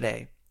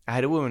Saturday, I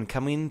had a woman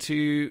come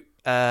into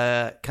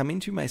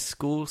my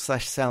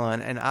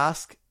school/salon and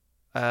ask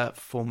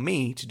for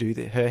me to do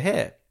her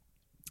hair.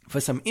 For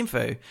some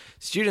info,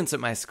 students at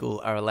my school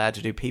are allowed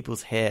to do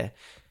people's hair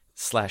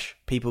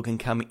 / people can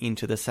come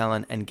into the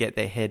salon and get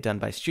their hair done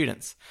by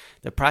students.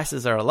 The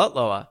prices are a lot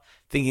lower.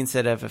 Think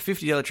instead of a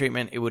 $50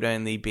 treatment, it would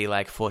only be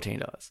like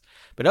 $14.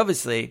 But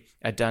obviously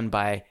are done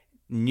by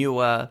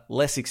newer,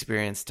 less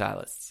experienced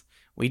stylists.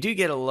 We do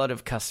get a lot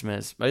of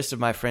customers. Most of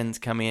my friends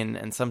come in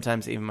and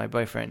sometimes even my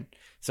boyfriend.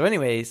 So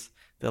anyways,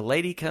 the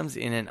lady comes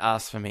in and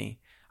asks for me.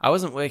 I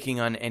wasn't working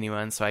on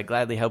anyone, so I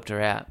gladly helped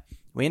her out.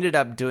 We ended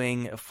up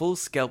doing a full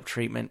scalp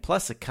treatment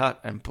plus a cut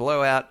and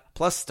blowout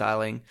plus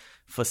styling.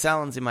 For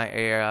salons in my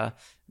area,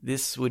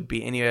 this would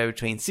be anywhere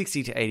between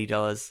 $60 to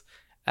 $80.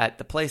 At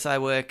the place I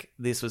work,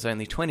 this was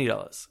only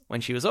 $20.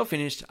 When she was all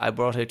finished, I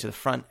brought her to the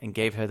front and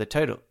gave her the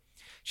total.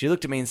 She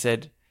looked at me and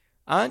said,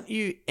 "Aren't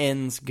you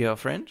N's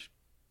girlfriend?"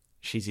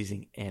 She's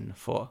using N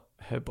for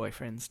her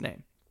boyfriend's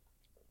name.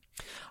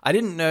 I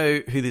didn't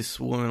know who this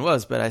woman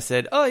was, but I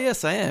said, "Oh,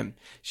 yes, I am."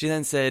 She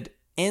then said,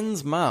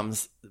 N's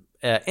mum's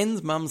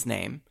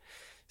name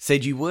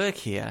said you work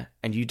here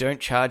and you don't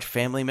charge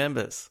family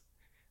members.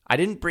 I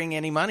didn't bring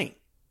any money.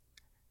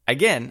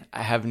 Again,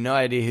 I have no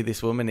idea who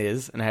this woman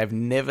is, and I have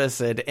never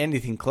said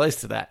anything close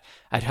to that.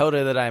 I told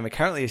her that I am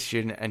currently a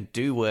student and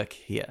do work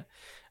here,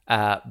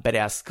 but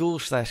our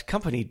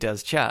school/company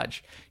does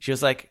charge. She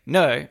was like,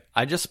 "No,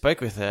 I just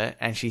spoke with her,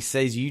 and she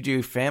says you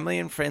do family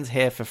and friends'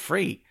 hair for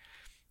free."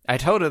 I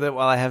told her that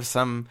while I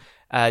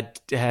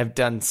have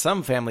done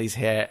some family's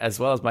hair as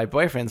well as my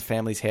boyfriend's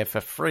family's hair for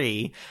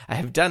free, I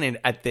have done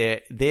it at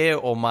their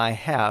or my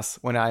house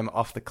when I'm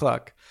off the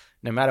clock.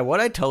 No matter what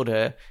I told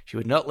her, she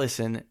would not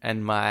listen,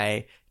 and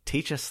my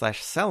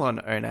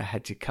teacher/salon owner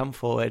had to come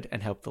forward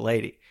and help the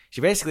lady.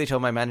 She basically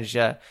told my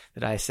manager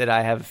that I said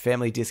I have a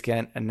family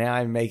discount, and now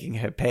I'm making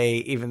her pay,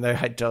 even though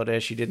I told her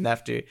she didn't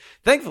have to.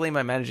 Thankfully,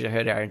 my manager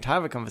heard our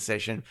entire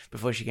conversation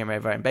before she came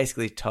over and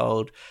basically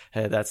told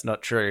her that's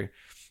not true.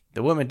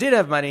 The woman did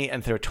have money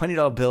and threw a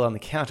 $20 bill on the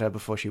counter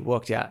before she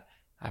walked out.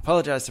 I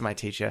apologized to my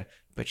teacher,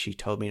 but she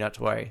told me not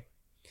to worry.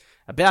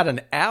 About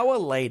an hour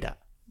later,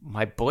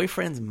 my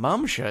boyfriend's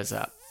mum shows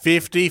up.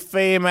 50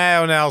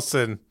 female,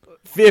 Nelson.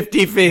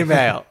 50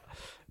 female.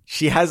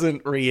 She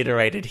hasn't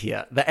reiterated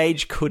here. The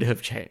age could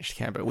have changed,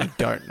 Canberra. We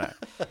don't know.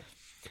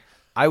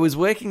 I was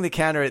working the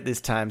counter at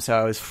this time, so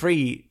I was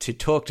free to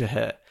talk to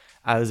her.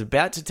 I was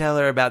about to tell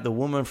her about the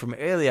woman from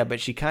earlier, but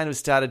she kind of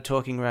started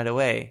talking right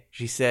away.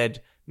 She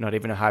said, not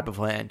even a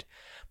hyperplant,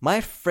 "My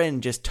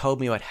friend just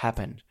told me what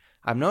happened.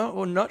 I'm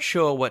not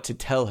sure what to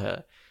tell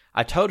her.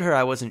 I told her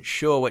I wasn't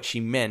sure what she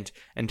meant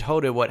and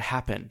told her what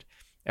happened.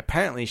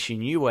 Apparently she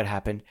knew what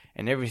happened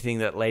and everything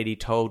that lady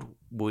told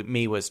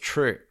me was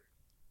true."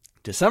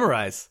 To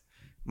summarize,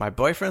 my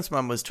boyfriend's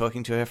mum was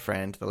talking to her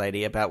friend, the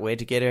lady, about where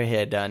to get her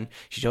hair done.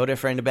 She told her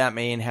friend about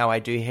me and how I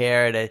do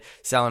hair at a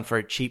salon for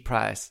a cheap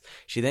price.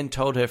 She then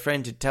told her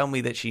friend to tell me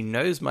that she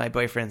knows my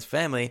boyfriend's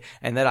family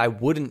and that I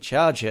wouldn't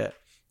charge her.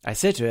 I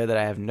said to her that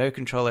I have no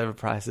control over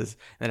prices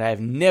and that I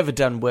have never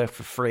done work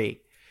for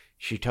free.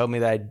 She told me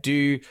that I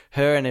do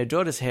her and her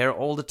daughter's hair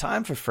all the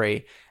time for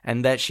free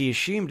and that she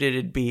assumed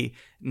it'd be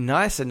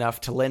nice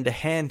enough to lend a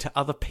hand to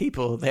other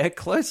people they're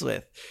close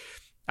with.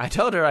 I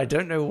told her I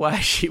don't know why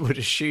she would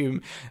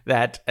assume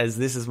that, as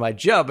this is my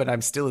job and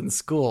I'm still in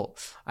school.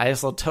 I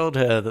also told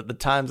her that the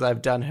times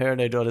I've done her and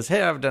her daughter's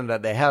hair, I've done it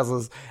at their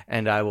houses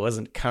and I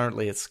wasn't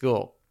currently at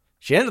school.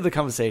 She ended the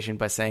conversation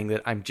by saying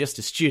that I'm just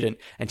a student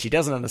and she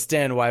doesn't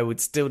understand why I would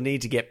still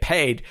need to get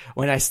paid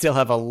when I still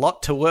have a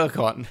lot to work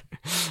on.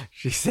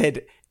 She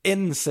said,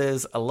 "N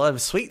says a lot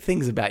of sweet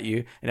things about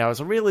you and I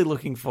was really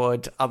looking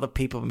forward to other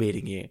people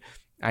meeting you.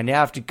 I now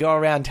have to go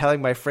around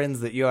telling my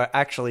friends that you are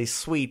actually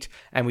sweet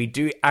and we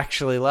do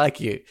actually like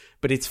you.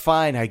 But it's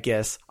fine, I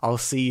guess. I'll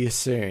see you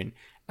soon."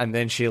 And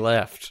then she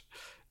left.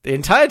 The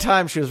entire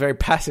time she was very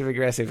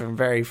passive-aggressive and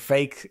very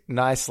fake,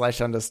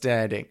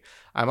 nice/understanding.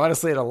 I'm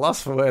honestly at a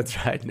loss for words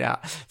right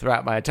now.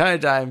 Throughout my entire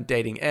time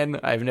dating N,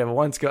 I've never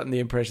once gotten the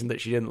impression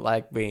that she didn't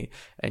like me,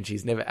 and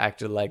she's never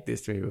acted like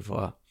this to me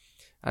before.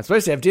 I'm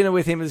supposed to have dinner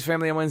with him and his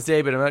family on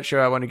Wednesday, but I'm not sure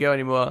I want to go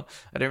anymore.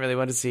 I don't really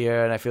want to see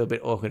her, and I feel a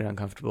bit awkward and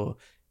uncomfortable.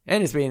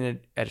 N has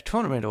been at a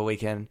tournament all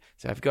weekend,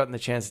 so I've gotten the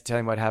chance to tell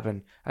him what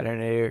happened. I don't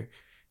know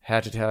how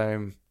to tell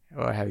him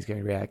or how he's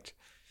going to react.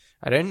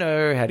 I don't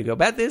know how to go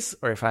about this,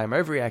 or if I am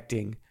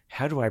overreacting.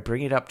 How do I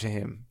bring it up to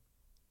him?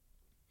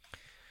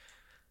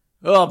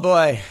 Oh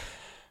boy.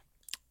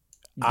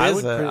 I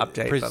would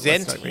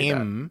present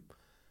him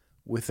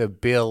with a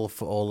bill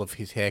for all of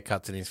his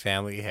haircuts and his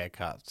family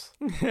haircuts.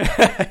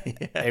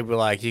 Yeah. He'd be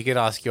like, "You can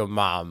ask your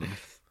mum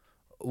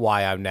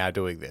why I'm now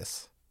doing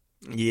this."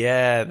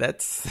 Yeah,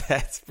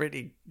 that's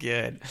pretty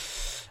good.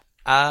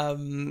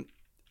 I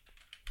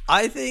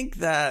think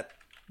that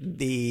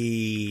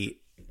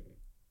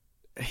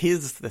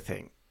here's the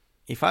thing.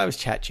 If I was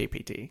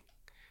ChatGPT,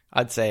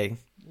 I'd say,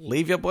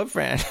 leave your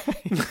boyfriend.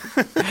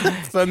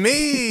 For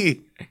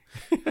me.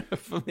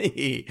 For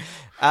me.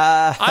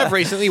 I've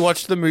recently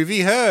watched the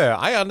movie Her.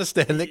 I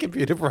understand that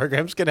computer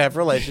programs can have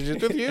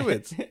relationships with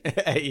humans.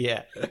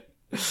 Yeah.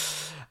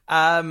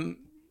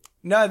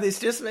 No, this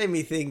just made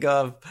me think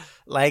of,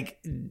 like,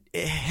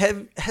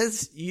 have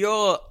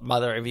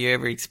you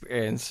ever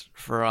experienced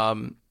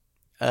from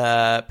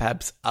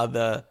perhaps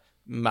other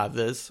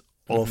mothers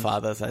or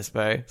fathers, I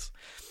suppose,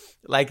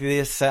 like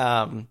this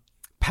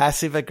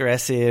passive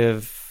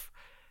aggressive,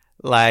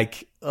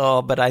 like,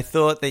 oh, but I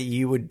thought that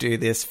you would do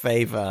this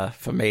favor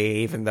for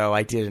me, even though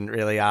I didn't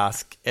really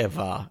ask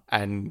ever,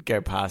 and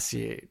go past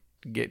you,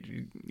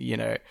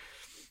 because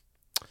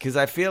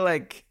I feel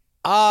like.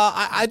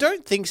 I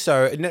don't think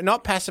so.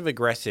 Not passive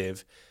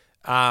aggressive.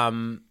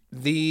 The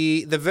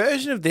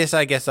version of this,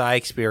 I guess, I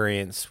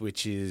experience,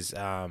 which is,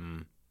 I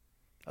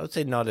would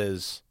say not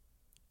as,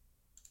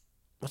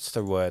 what's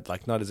the word?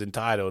 Like, not as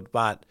entitled,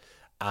 but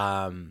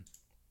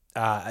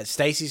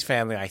Stacey's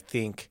family, I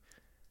think,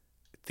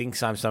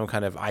 thinks I'm some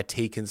kind of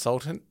IT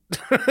consultant.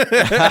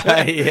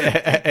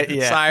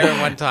 Yeah.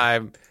 Siren one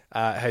time,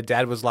 her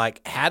dad was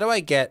like, "How do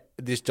I get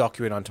this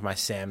document onto my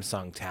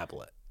Samsung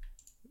tablet?"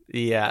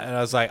 Yeah, and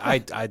I was like, I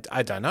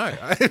don't know.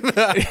 I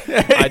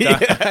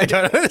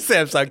don't know the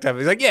Samsung tablet.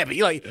 He's like, yeah, but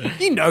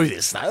you know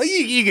this stuff.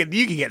 You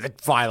can get the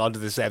file onto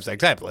the Samsung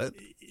tablet.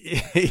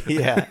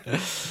 Yeah.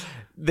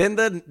 Then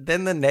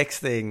the next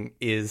thing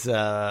is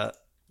for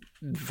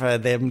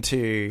them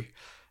to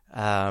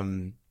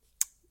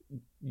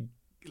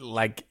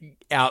like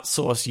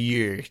outsource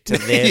you to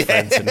their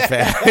friends and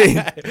family.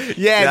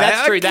 Yeah,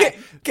 that's true. That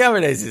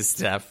covers this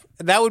stuff.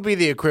 That would be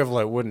the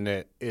equivalent, wouldn't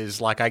it?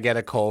 Is like I get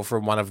a call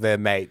from one of their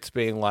mates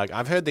being like,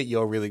 "I've heard that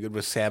you're really good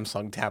with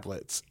Samsung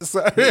tablets."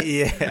 So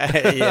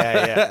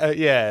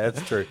yeah,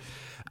 that's true.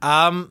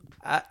 And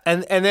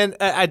then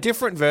a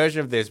different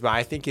version of this, but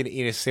I think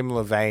in a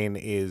similar vein,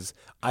 is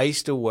I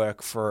used to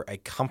work for a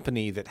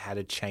company that had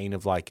a chain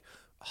of like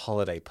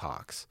holiday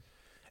parks.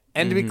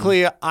 And to be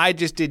clear, I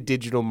just did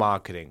digital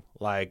marketing,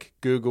 like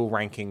Google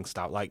ranking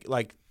stuff, like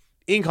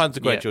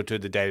inconsequential to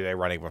the day-to-day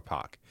running of a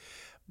park.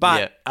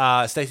 But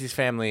Stacey's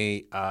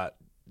family,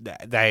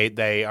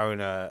 they own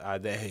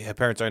her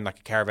parents own like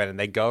a caravan, and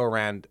they go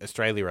around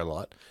Australia a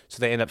lot. So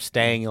they end up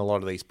staying in a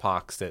lot of these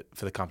parks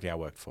for the company I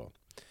worked for.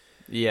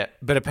 Yeah,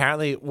 but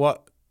apparently,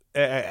 what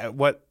her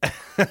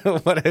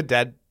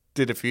dad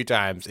did a few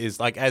times is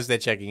like as they're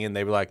checking in,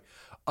 they were like,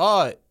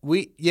 "Oh,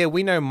 we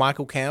know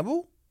Michael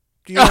Campbell.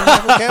 Do you know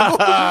Michael Campbell?"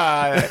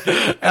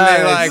 And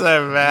they're like,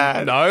 so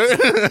mad. No.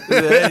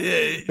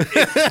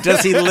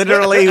 Does he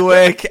literally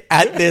work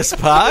at this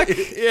park?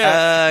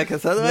 Yeah.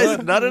 Because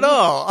otherwise, not at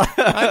all.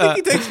 I think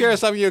he takes care of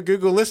some of your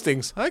Google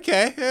listings.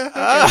 Okay.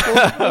 Yeah.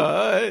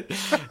 Okay,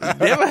 cool.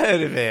 Never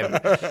heard of him.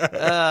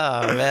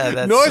 Oh, man.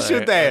 That's Nor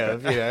should they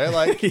have,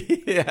 like.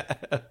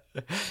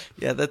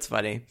 Yeah, that's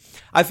funny.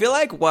 I feel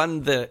like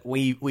one that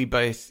we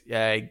both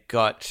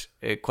got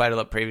quite a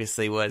lot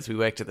previously was we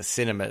worked at the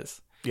cinemas.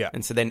 Yeah.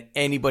 And so then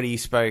anybody you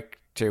spoke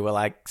to were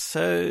like,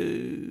 "So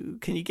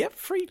can you get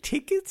free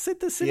tickets at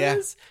the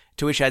cinemas?" Yeah.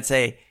 To which I'd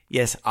say,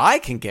 "Yes, I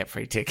can get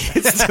free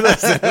tickets to the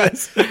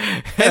cinemas.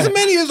 As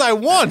many as I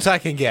want, I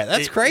can get.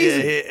 That's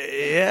crazy."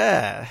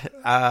 Yeah.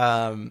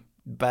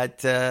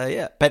 But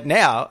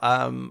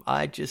now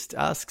I just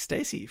ask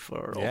Stacey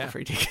for all the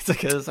free tickets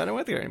because I don't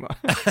work there anymore.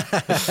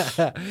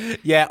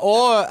 Yeah,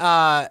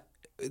 or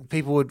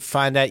people would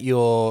find out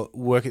your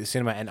work at the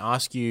cinema and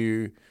ask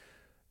you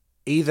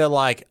either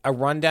like a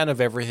rundown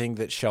of everything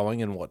that's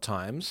showing and what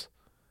times.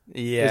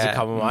 Yeah. Is a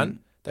common one.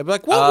 They'd be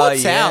like,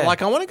 what's out?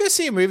 Like, I want to go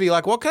see a movie.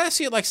 Like, what can I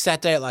see at like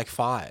Saturday at like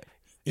 5?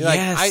 You're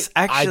yes, like,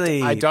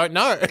 actually. I don't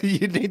know.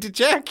 You need to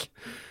check.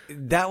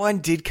 That one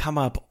did come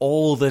up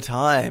all the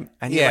time.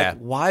 And you're like,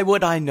 why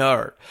would I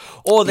know?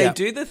 Or they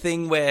do the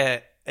thing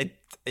where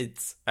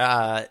it's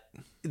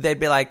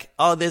they'd be like,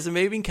 "Oh, there's a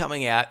movie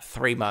coming out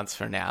 3 months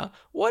from now.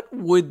 What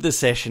would the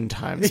session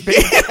times be?"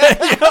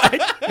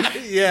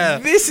 Yeah.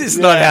 This is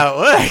not how it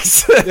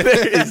works.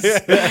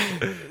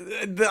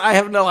 I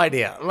have no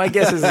idea. My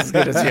guess is as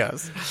good as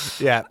yours.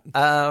 Yeah.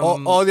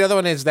 Or the other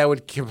one is they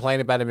would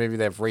complain about a movie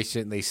they've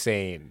recently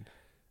seen.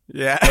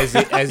 Yeah.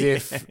 As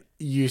if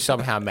you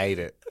somehow made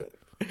it.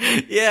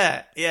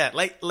 Yeah.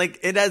 Like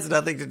it has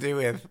nothing to do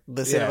with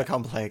the cinema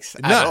complex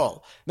at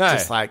all. No.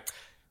 Just like,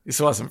 this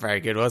wasn't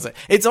very good, was it?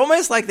 It's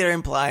almost like they're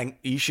implying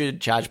you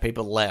should charge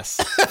people less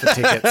for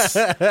tickets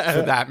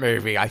for that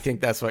movie. I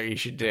think that's what you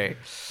should do.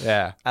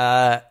 Yeah.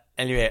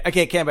 Anyway,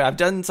 okay, Camber, I've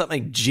done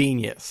something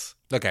genius.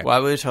 Okay.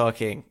 While we were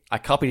talking, I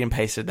copied and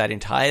pasted that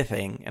entire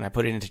thing and I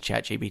put it into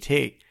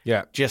ChatGPT.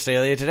 Yeah. Just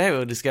earlier today, we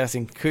were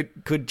discussing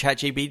could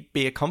ChatGPT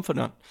be a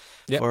confidant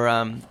for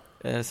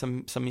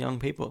some young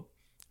people.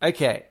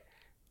 Okay.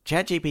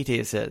 ChatGPT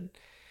has said,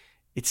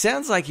 "It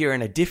sounds like you're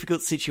in a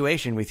difficult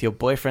situation with your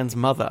boyfriend's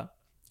mother.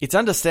 It's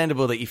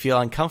understandable that you feel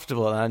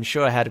uncomfortable and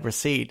unsure how to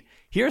proceed.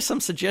 Here are some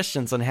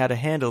suggestions on how to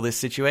handle this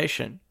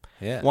situation.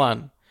 Yeah.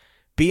 1.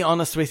 Be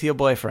honest with your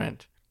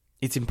boyfriend.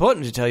 It's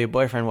important to tell your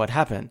boyfriend what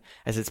happened,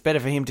 as it's better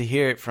for him to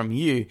hear it from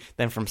you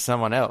than from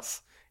someone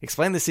else.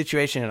 Explain the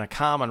situation in a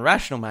calm and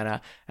rational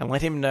manner and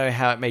let him know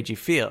how it made you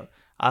feel.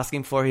 Ask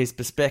him for his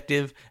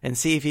perspective and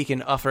see if he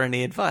can offer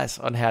any advice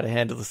on how to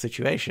handle the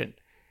situation.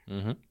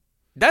 Mm-hmm.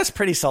 That's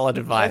pretty solid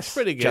advice. That's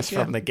pretty good, just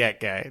yeah. from the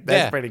get-go.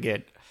 That's pretty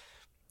good.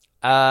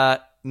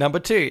 Number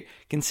 2,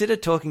 consider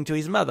talking to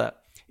his mother.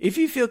 If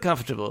you feel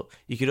comfortable,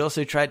 you could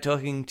also try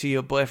talking to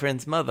your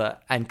boyfriend's mother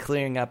and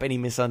clearing up any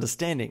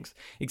misunderstandings.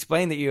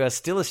 Explain that you are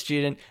still a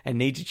student and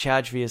need to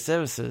charge for your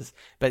services,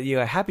 but you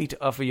are happy to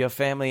offer your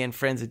family and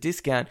friends a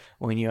discount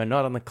when you are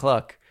not on the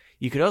clock.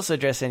 You could also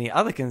address any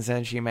other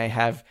concerns you may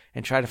have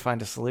and try to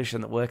find a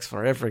solution that works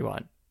for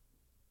everyone.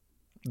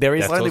 There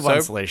is only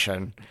one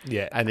solution.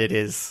 Yeah. And it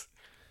is,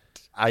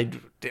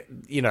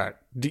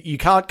 you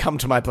can't come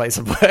to my place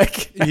of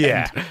work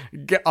and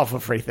get off a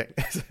free thing.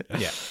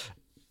 Yeah.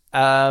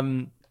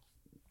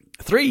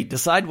 3,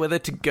 decide whether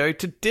to go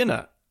to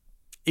dinner.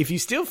 If you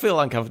still feel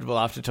uncomfortable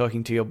after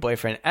talking to your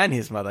boyfriend and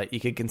his mother, you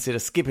could consider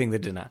skipping the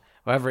dinner.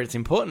 However, it's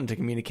important to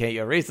communicate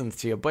your reasons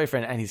to your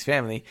boyfriend and his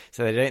family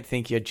so they don't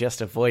think you're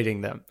just avoiding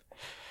them.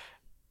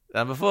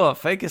 Number 4,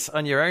 focus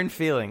on your own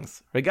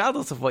feelings.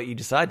 Regardless of what you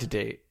decide to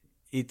do,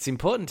 it's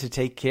important to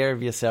take care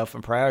of yourself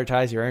and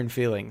prioritize your own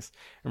feelings.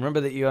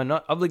 Remember that you are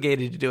not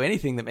obligated to do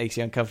anything that makes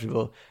you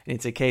uncomfortable, and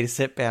it's okay to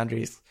set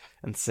boundaries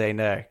and say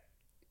no.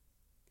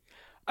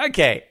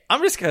 Okay,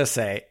 I'm just going to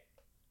say,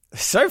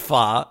 so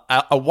far,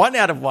 a 1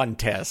 out of 1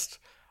 test,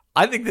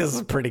 I think this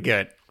is pretty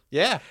good.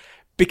 Yeah.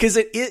 Because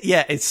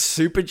it's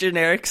super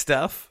generic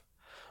stuff,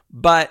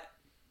 but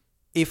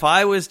if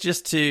I was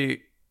just to,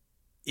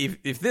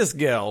 if this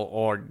girl,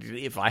 or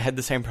if I had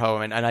the same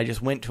problem and I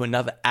just went to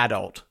another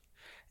adult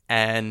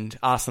and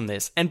asked them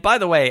this, and by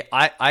the way,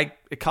 I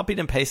copied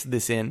and pasted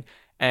this in,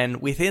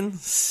 and within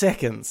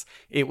seconds,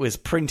 it was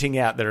printing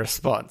out the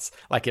response.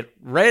 Like, it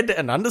read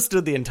and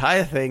understood the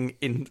entire thing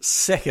in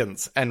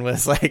seconds and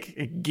was,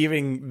 like,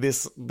 giving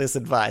this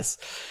advice.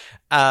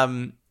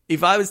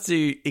 If I was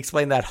to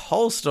explain that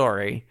whole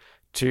story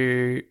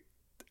to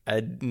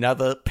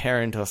another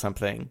parent or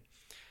something,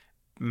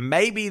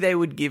 maybe they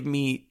would give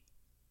me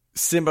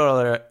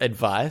similar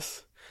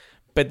advice,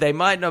 but they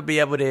might not be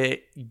able to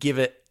give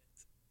it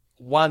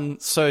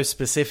one so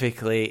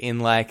specifically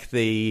in, like,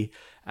 the...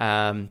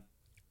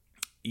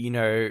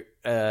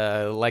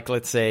 like,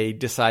 let's say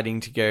deciding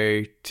to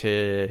go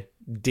to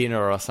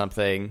dinner or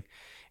something,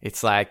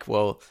 it's like,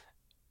 well,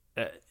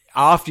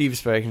 after you've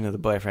spoken to the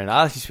boyfriend,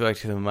 after you spoke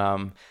to the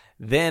mum,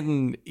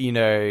 then,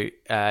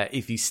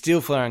 if you still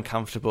feel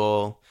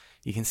uncomfortable,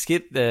 you can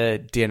skip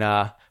the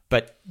dinner,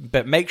 but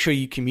make sure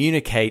you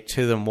communicate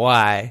to them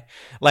why,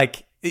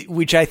 like,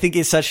 which I think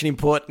is such an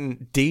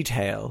important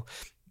detail.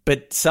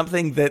 But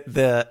something that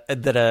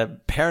a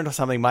parent or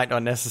something might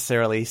not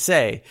necessarily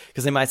say,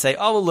 because they might say,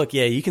 oh, well, look,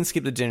 yeah, you can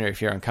skip the dinner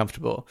if you're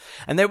uncomfortable.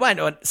 And they might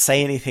not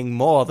say anything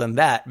more than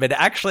that. But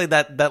actually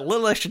that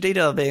little extra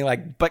detail of being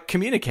like, but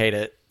communicate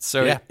it.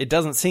 So it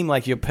doesn't seem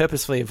like you're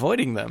purposefully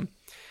avoiding them.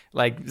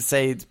 Like,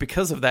 say it's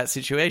because of that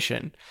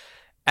situation.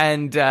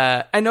 And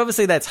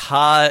obviously that's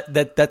hard.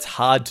 That's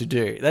hard to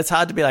do. That's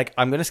hard to be like,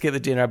 I'm going to skip the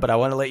dinner, but I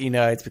want to let you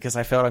know it's because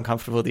I felt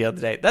uncomfortable the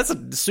other day. That's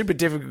a super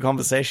difficult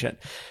conversation.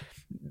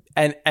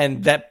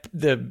 And that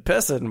the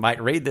person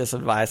might read this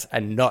advice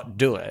and not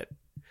do it.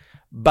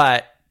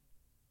 But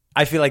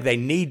I feel like they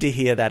need to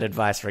hear that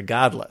advice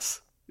regardless,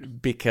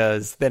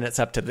 because then it's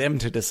up to them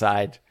to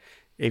decide,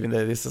 even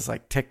though this is,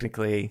 like,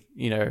 technically,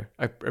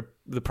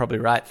 the probably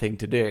right thing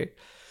to do.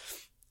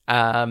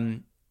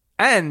 And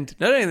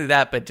not only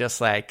that, but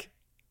just, like,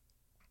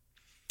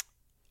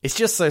 it's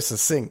just so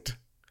succinct.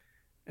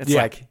 It's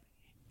like,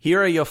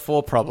 here are your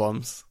 4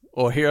 problems.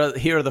 Or here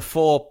are the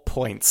 4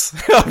 points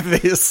of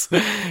this,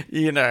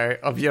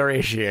 of your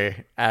issue,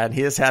 and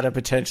here's how to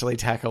potentially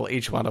tackle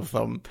each one of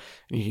them.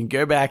 And you can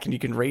go back and you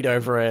can read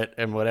over it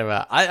and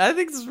whatever. I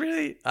think this is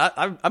really,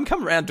 I'm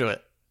coming around to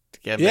it.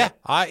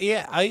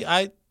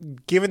 I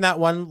given that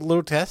one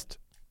little test,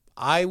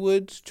 I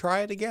would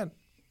try it again.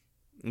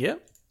 Yeah,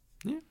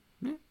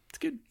 it's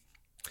good.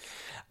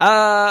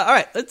 All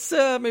right, let's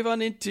move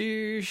on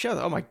into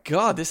shower. Oh my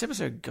god, this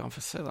episode gone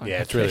for so long.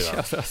 Yeah, it's really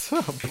long.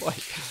 Oh boy.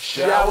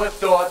 Shower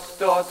thoughts,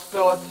 shower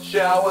thoughts,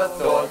 shower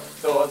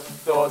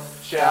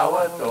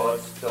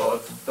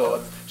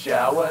thoughts,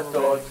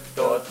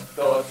 shower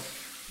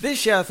thoughts. This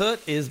shower thought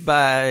is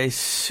by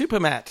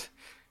Supermat.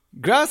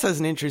 Grass has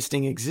an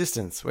interesting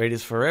existence where it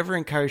is forever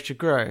encouraged to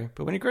grow,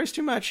 but when it grows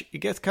too much, it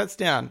gets cut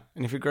down,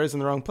 and if it grows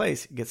in the wrong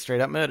place, it gets straight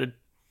up murdered.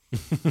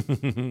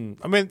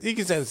 I mean, you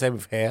can say the same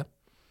with hair.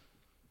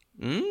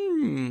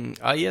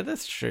 Oh, yeah,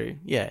 that's true.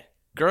 Yeah.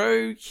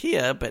 Grow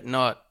here, but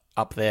not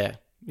up there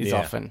is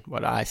often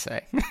what I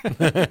say.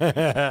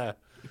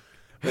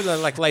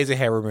 Like laser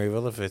hair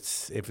removal if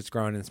it's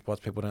growing in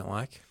spots people don't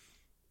like.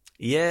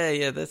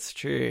 Yeah, that's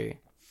true.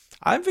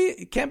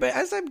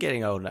 As I'm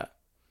getting older,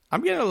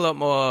 I'm getting a lot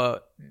more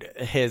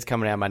hairs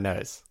coming out of my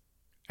nose.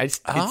 It's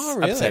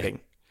really? upsetting.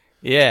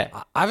 Yeah.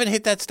 I haven't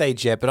hit that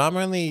stage yet, but I'm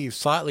only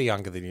slightly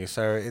younger than you,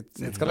 so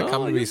it's going to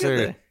come to me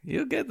soon.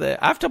 You'll get there.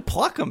 I have to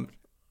pluck them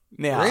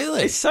now.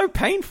 Really? It's so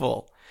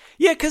painful.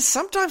 Yeah, because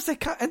sometimes they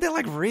cut and they're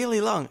like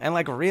really long and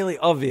like really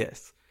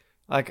obvious.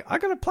 Like, I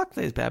gotta pluck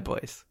these bad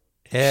boys.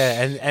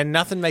 Yeah, and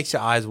nothing makes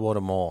your eyes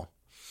water more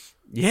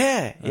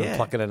Yeah, than yeah.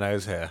 plucking a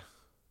nose hair.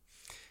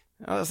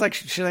 I was like,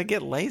 should I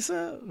get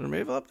laser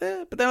removal up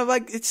there? But then I'm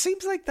like, it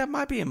seems like that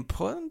might be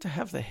important to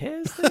have the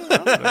hairs there.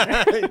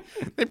 I don't know.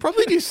 They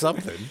probably do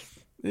something.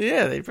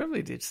 Yeah, they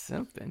probably did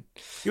something.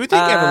 You would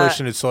think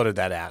evolution had sorted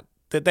that out.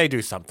 That they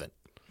do something.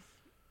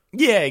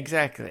 Yeah,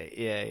 exactly.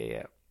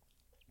 Yeah.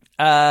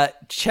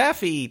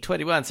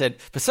 Chaffee21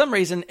 said, for some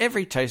reason,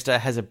 every toaster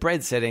has a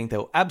bread setting that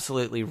will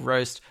absolutely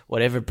roast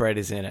whatever bread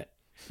is in it.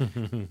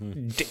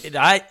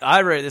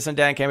 I wrote this on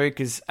Dan Cameron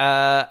because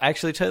I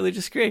actually totally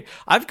disagree.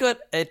 I've got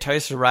a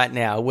toaster right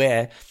now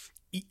where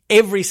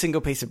every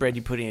single piece of bread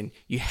you put in,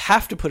 you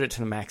have to put it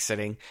to the max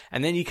setting,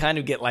 and then you kind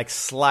of get like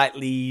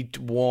slightly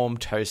warm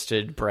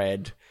toasted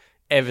bread.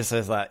 Ever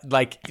so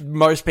like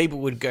most people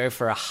would go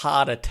for a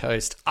harder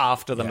toast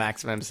after the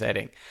maximum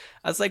setting.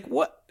 I was like,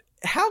 what?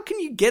 How can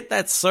you get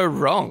that so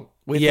wrong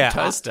with a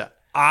toaster?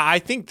 I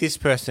think this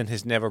person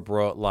has never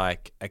brought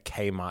like a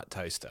Kmart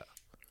toaster.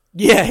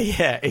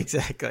 Yeah,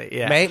 exactly.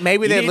 Yeah,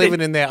 Maybe they're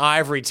living in their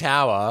ivory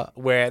tower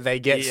where they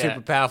get super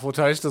powerful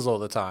toasters all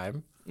the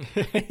time.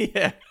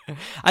 Yeah,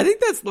 I think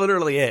that's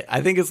literally it.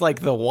 I think it's like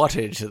the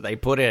wattage that they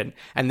put in,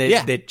 and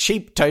they're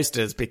cheap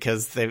toasters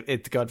because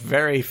it's got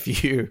very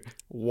few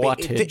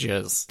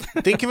wattages.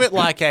 Think of it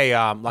like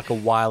a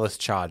wireless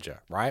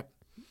charger, right?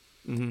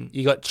 Mm-hmm.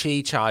 You got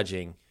Qi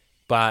charging,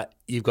 but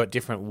you've got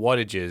different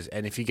wattages.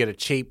 And if you get a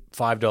cheap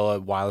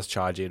 $5 wireless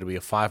charger, it'll be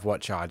a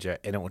 5-watt charger,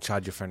 and it will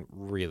charge your phone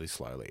really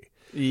slowly.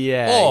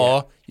 Yeah.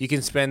 Or you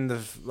can spend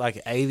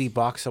like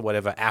 $80 or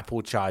whatever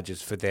Apple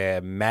charges for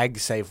their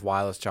MagSafe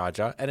wireless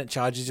charger, and it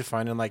charges your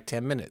phone in like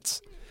 10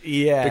 minutes.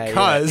 Yeah,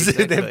 because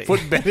exactly. they've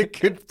put better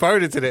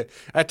components in it.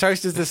 A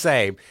toaster's the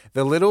same.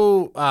 The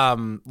little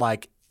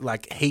like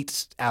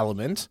heat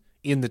element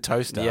in the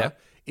toaster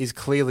is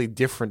clearly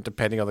different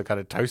depending on the kind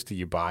of toaster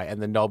you buy,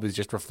 and the knob is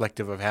just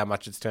reflective of how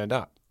much it's turned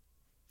up.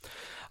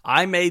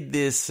 I made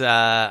this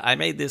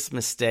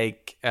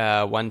mistake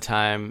one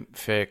time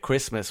for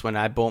Christmas when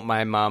I bought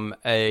my mum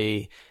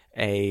a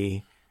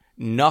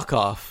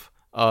knockoff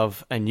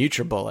of a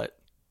NutriBullet,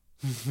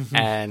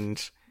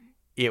 and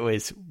it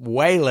was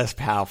way less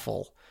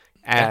powerful.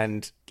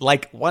 And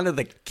like one of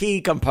the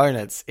key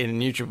components in a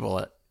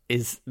NutriBullet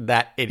is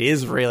that it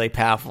is really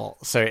powerful,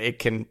 so it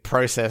can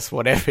process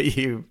whatever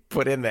you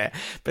put in there.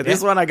 But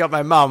this one I got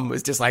my mum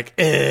was just like,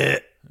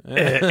 it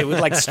would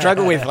like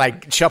struggle with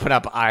like chopping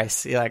up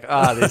ice. You're like,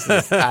 I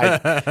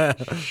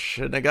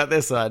shouldn't have got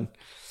this one.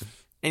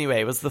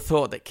 Anyway, it was the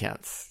thought that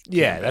counts.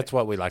 Yeah, that's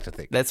what we like to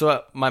think. That's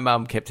what my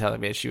mum kept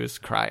telling me as she was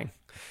crying.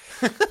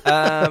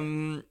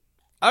 All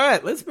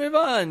right, let's move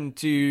on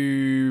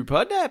to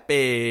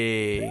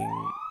podnapping.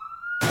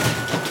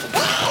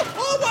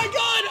 Oh my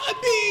God, I'm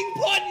being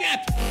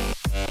podnapped.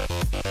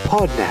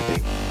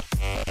 Podnapping.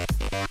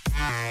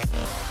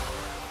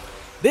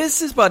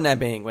 This is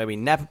podnapping, where we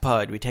nap a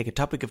pod. We take a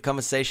topic of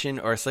conversation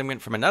or a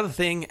segment from another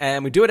thing,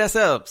 and we do it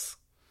ourselves.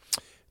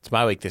 It's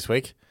my week this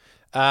week.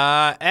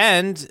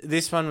 And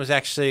this one was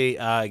actually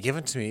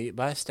given to me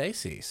by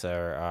Stacey,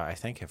 so I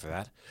thank her for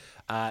that.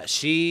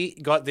 She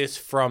got this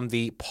from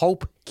the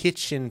Pulp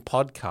Kitchen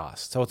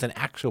podcast, so it's an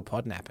actual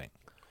podnapping.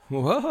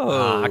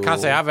 Whoa. I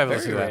can't say I've ever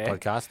Very seen rare. that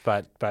podcast,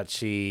 but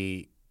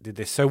she did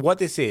this. So what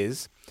this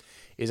is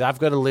I've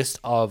got a list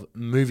of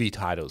movie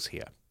titles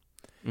here.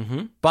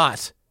 Mm-hmm.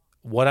 But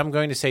what I'm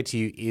going to say to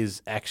you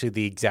is actually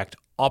the exact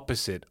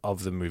opposite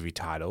of the movie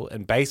title.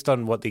 And based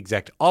on what the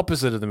exact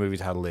opposite of the movie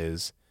title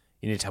is,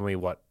 you need to tell me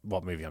what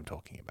movie I'm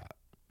talking about.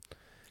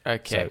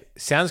 Okay. So,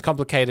 sounds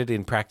complicated,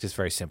 in practice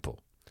very simple.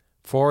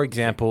 For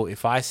example,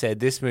 if I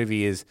said this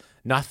movie is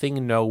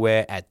Nothing,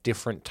 Nowhere at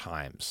Different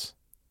Times.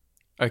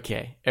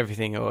 Okay.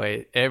 Everything,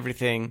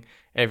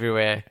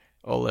 everywhere,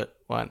 all at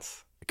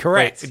once.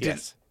 Correct. Wait,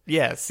 yes.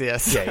 Yes. Yeah.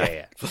 So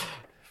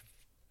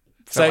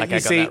like you I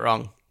got that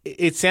wrong.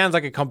 It sounds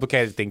like a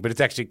complicated thing, but it's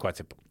actually quite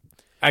simple.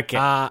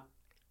 Okay.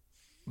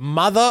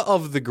 Mother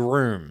of the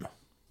Groom.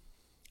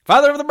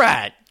 Father of the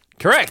Bride.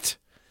 Correct.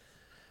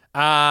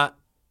 10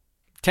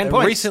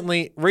 points.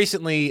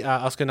 Recently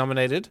Oscar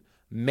nominated.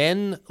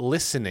 Men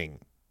Listening.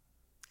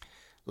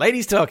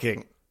 Ladies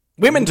talking.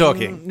 Women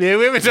talking. Yeah,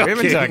 women talking.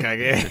 Women talking.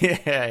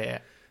 Yeah.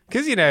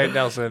 Because,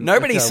 Nelson.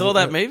 Nobody saw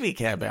that movie,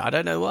 Campbell. I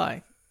don't know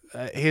why.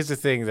 Here's the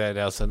thing, though,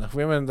 Nelson.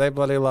 Women, they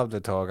bloody love to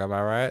talk. Am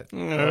I right?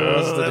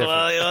 What's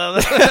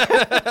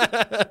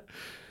the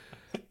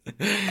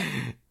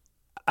difference?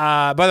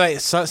 By the way,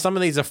 some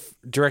of these are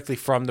directly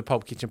from the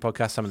Pulp Kitchen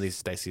podcast. Some of these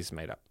Stacey's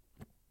made up.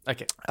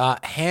 Okay.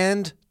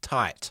 Hand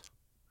Tight.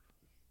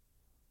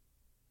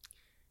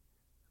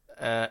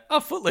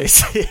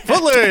 Footloose.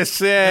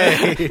 Footloose,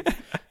 yay.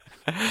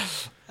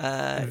 Yeah,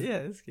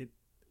 that's good.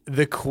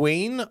 The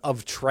Queen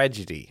of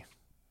Tragedy.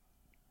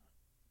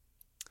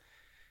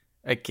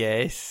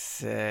 Okay,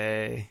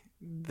 so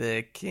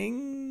the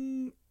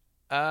King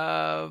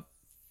of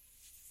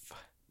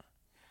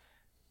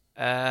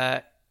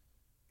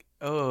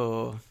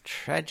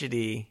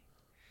tragedy.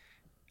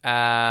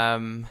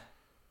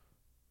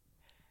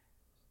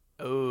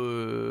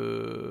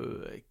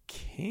 Oh,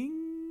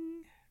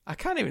 King? I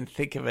can't even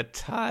think of a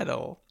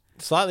title.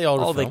 Slightly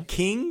older Oh, film. The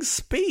King's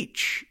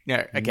Speech.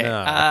 No, okay.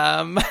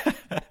 No.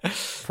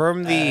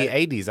 From the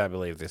 80s, I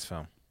believe, this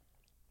film.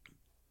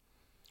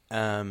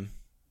 From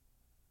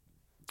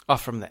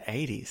the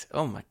 80s.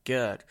 Oh, my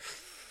God.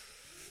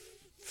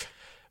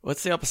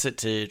 What's the opposite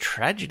to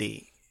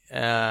tragedy?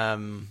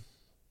 Like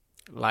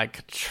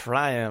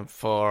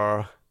triumph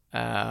or...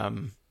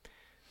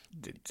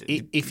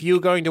 If you were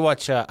going to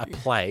watch a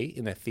play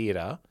in a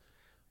theatre,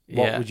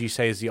 what Yeah. would you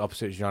say is the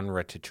opposite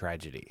genre to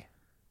tragedy?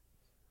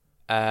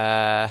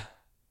 I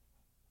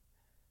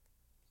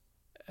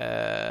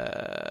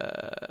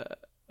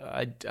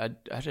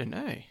don't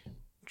know.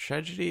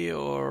 Tragedy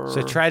or...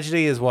 So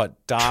tragedy is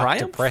what? Dark,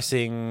 Triumph?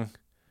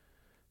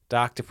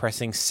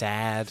 depressing,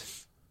 sad.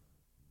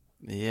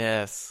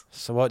 Yes.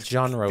 So what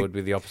genre would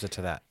be the opposite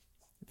to that?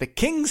 The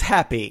King's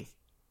Happy.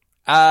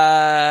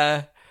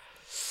 Oh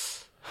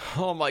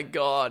my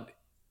God.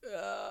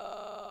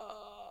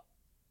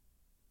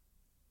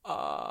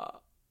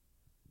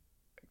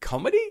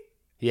 Comedy?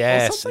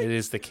 Yes, something? it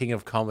is The King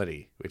of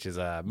Comedy, which is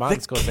a Martin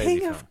The Scorsese King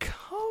film. of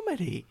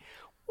Comedy.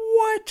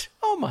 What?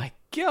 Oh my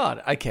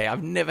God. Okay,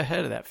 I've never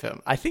heard of that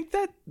film. I think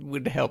that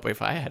would help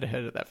if I had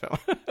heard of that film.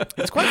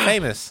 It's quite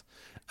famous.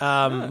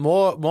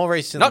 More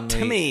recently, Not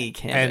to me,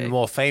 can and they?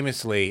 more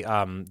famously,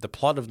 the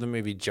plot of the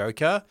movie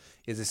Joker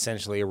is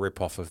essentially a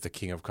rip-off of The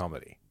King of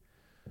Comedy.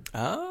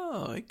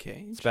 Oh,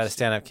 okay. It's about a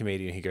stand-up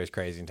comedian who goes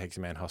crazy and takes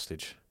a man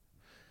hostage.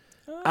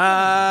 Played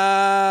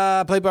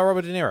by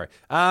Robert De Niro.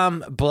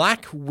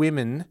 Black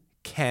women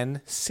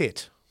can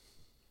sit.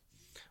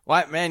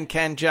 White men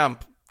can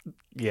jump.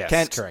 Yes,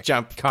 Can't correct.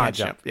 jump. Can't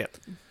jump. jump. Yep.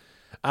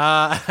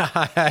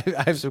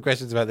 I have some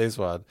questions about this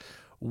one.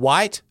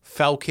 White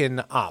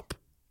Falcon up.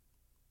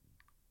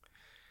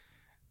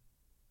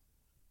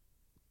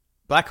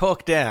 Black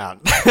Hawk down.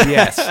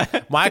 Yes.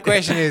 My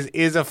question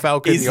is a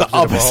falcon Is the opposite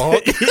of a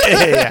hawk?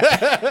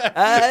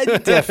 yeah.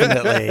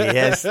 Definitely.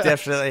 Yes,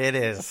 definitely it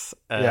is.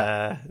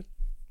 Yeah.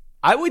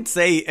 I would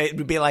say it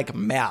would be like a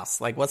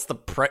mouse. Like, what's the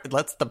prey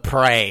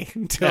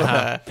to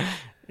her?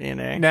 You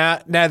know.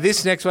 Now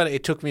this next one,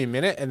 it took me a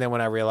minute, and then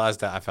when I realized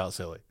that, I felt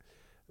silly.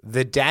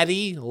 The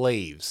daddy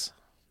leaves.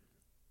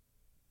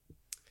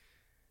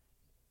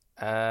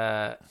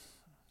 The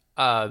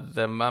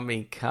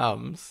mummy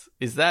comes.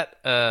 Is that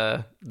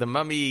the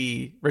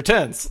mummy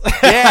returns?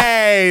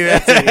 Yay!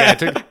 That's it. Yeah,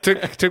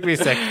 took me a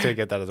sec to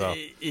get that as well.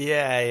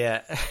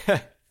 Yeah.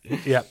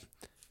 Yep.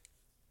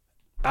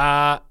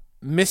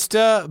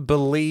 Mr.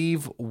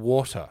 Believe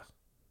Water.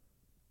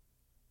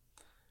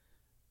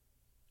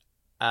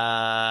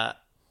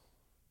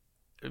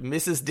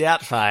 Mrs.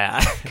 Doubtfire.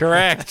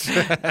 Correct.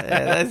 Yeah,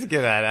 that's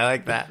good. I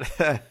like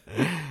that.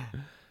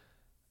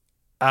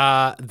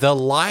 The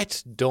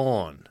Light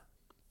Dawn.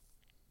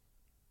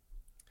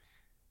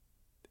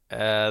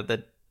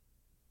 The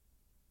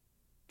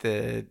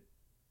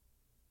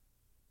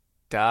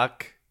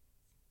dark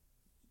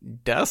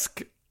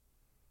dusk.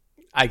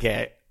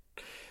 Okay,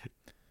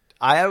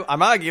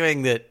 I'm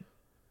arguing that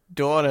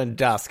dawn and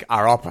dusk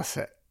are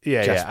opposite.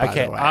 Yeah. by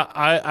Okay. the way.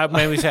 I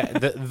maybe say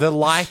the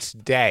light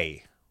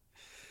day.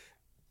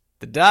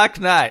 The Dark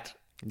Knight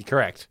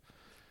Correct.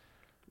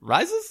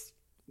 rises.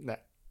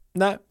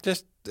 No,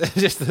 just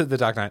the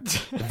Dark Knight.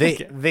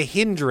 The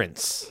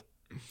hindrance.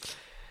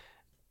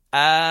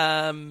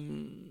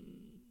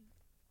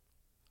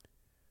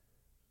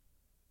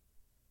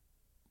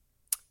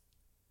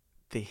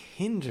 The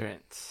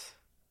hindrance.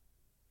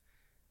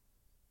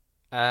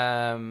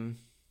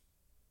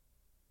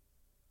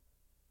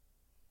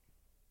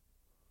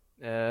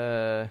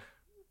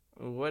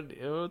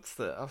 What's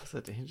the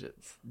opposite to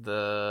hindrance?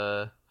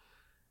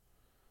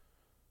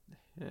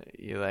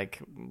 You like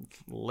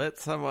let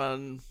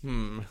someone.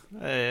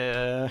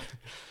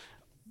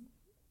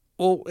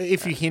 Well,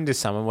 if you hinder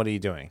someone, what are you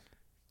doing?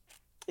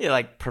 You're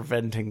like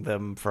preventing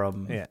them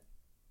from Yeah.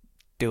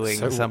 doing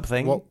So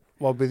something. What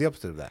would be the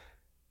opposite of that?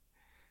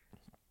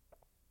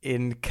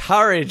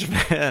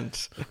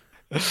 Encouragement.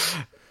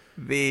 The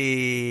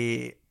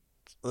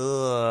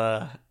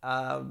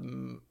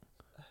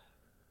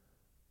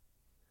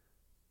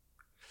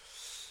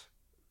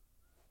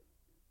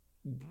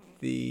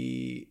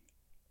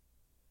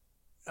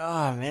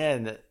oh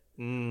man.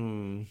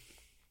 You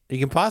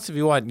can pass if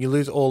you want. You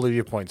lose all of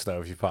your points though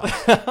if you pass.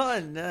 Oh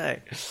no.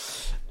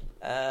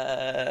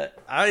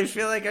 I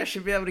feel like I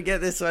should be able to get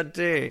this one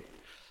too.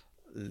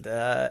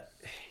 The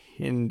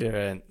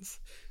hindrance.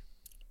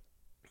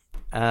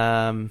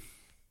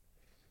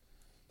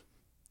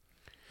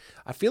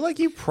 I feel like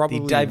you probably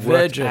The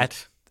Divergent.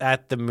 worked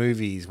at the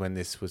movies when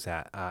this was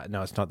at.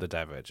 No, it's not The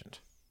Divergent.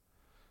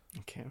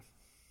 Okay.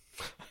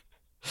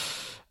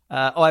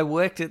 I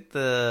worked at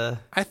the.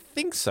 I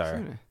think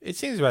so. It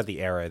seems about the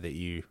era that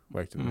you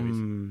worked at the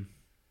movies.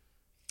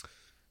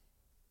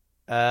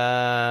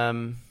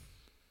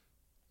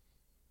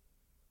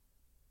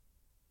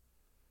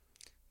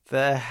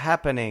 The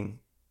Happening.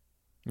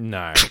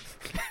 No.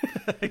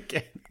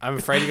 Okay. I'm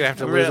afraid you're going to have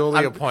to lose all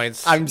of your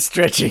points. I'm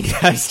stretching.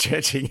 I'm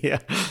stretching here.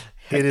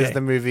 It is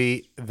the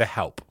movie The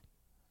Help.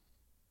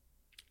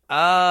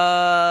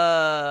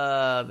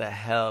 The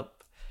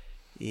help.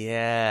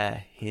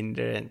 Yeah,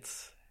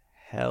 hindrance.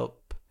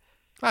 Help.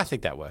 I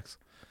think that works.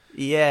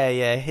 Yeah.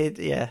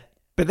 Yeah.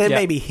 But then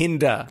maybe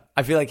hinder.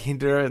 I feel like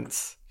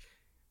hindrance.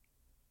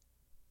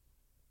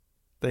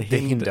 The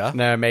hinder?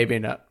 No, maybe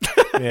not.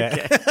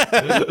 Yeah.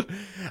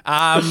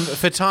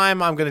 For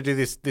time, I'm going to do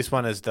this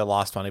one as the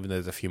last one, even though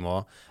there's a few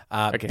more.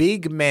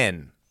 Big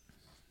Men.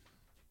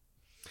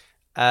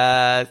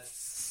 Well,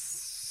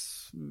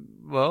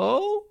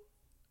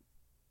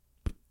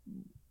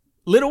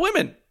 Little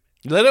Women.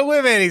 Little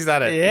Women, he's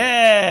done it.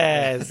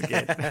 Yeah, it's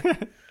good.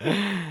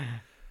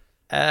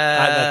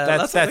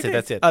 That's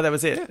it. Oh, that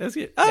was it. That was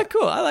good. Oh,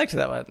 cool. I liked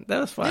that one. That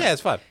was fun. Yeah,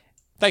 it's fun.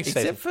 Thanks,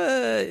 Except for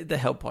the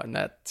help one.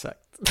 That sucked.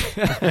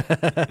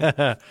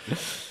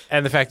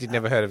 And the fact you'd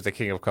never heard of the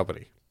King of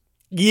Comedy.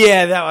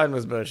 Yeah, that one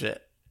was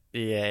bullshit.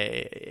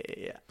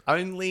 Yeah.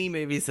 Only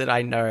movies that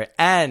I know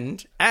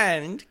and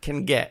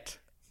can get.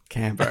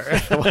 Cambo are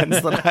the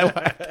ones that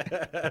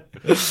I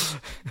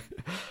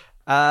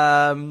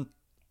like.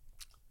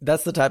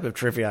 That's the type of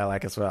trivia I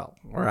like as well,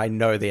 where I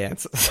know the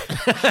answers.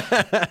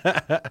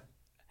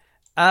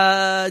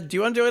 Do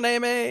you want to do an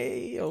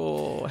AMA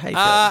or hey?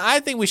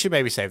 I think we should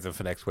maybe save them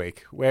for next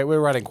week. We're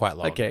running quite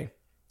long. Okay.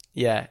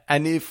 Yeah,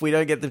 and if we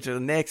don't get them till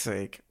next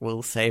week,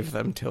 we'll save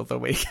them till the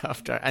week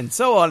after, and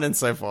so on and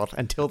so forth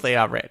until they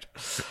are read.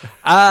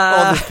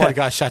 Or this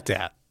podcast shut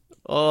down.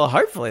 Or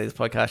hopefully this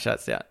podcast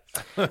shuts down.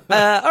 All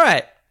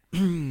right.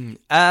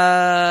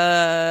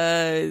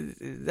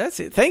 That's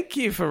it. Thank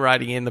you for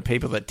writing in, the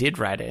people that did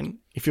write in.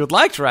 If you would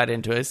like to write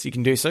into us, you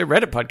can do so.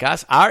 Reddit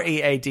podcast,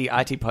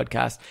 READIT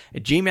podcast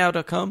at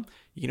gmail.com.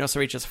 You can also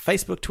reach us on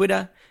Facebook,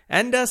 Twitter,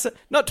 and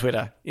not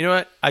Twitter. You know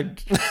what?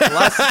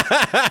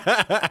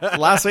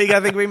 Last week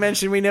I think we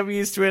mentioned we never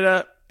used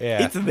Twitter.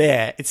 Yeah. It's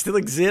there. It still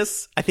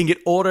exists. I think it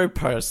auto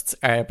posts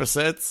our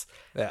episodes.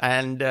 Yeah.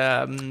 And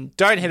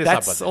don't hit us up on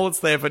that's that. all it's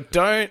there for.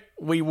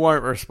 We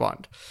won't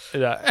respond.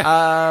 No.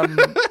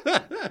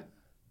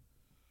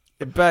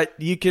 But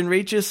you can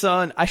reach us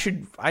on. I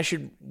should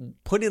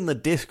put in the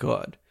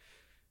Discord.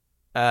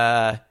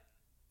 On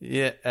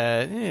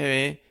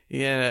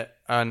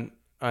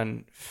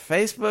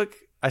Facebook.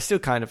 I still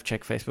kind of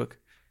check Facebook,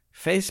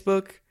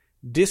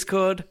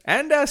 Discord,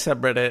 and our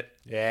subreddit.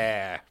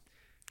 Yeah.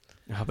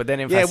 Oh, but then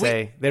if I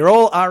say they're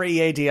all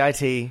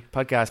READIT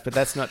podcast, but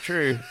that's not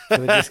true for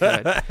the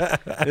Discord.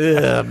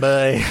 Ugh,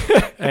 boy.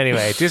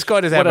 Anyway,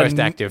 Discord is our most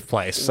active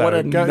place. So what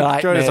a go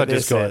nightmare join us on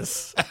this Discord.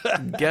 is.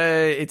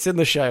 It's in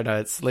the show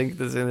notes. Link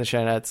is in the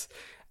show notes.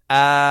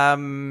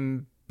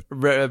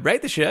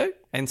 Rate the show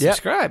and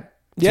subscribe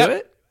to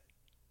it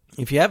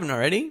if you haven't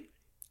already.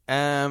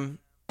 And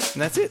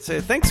that's it. So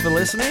thanks for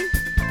listening,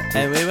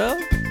 and we will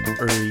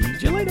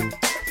read you later.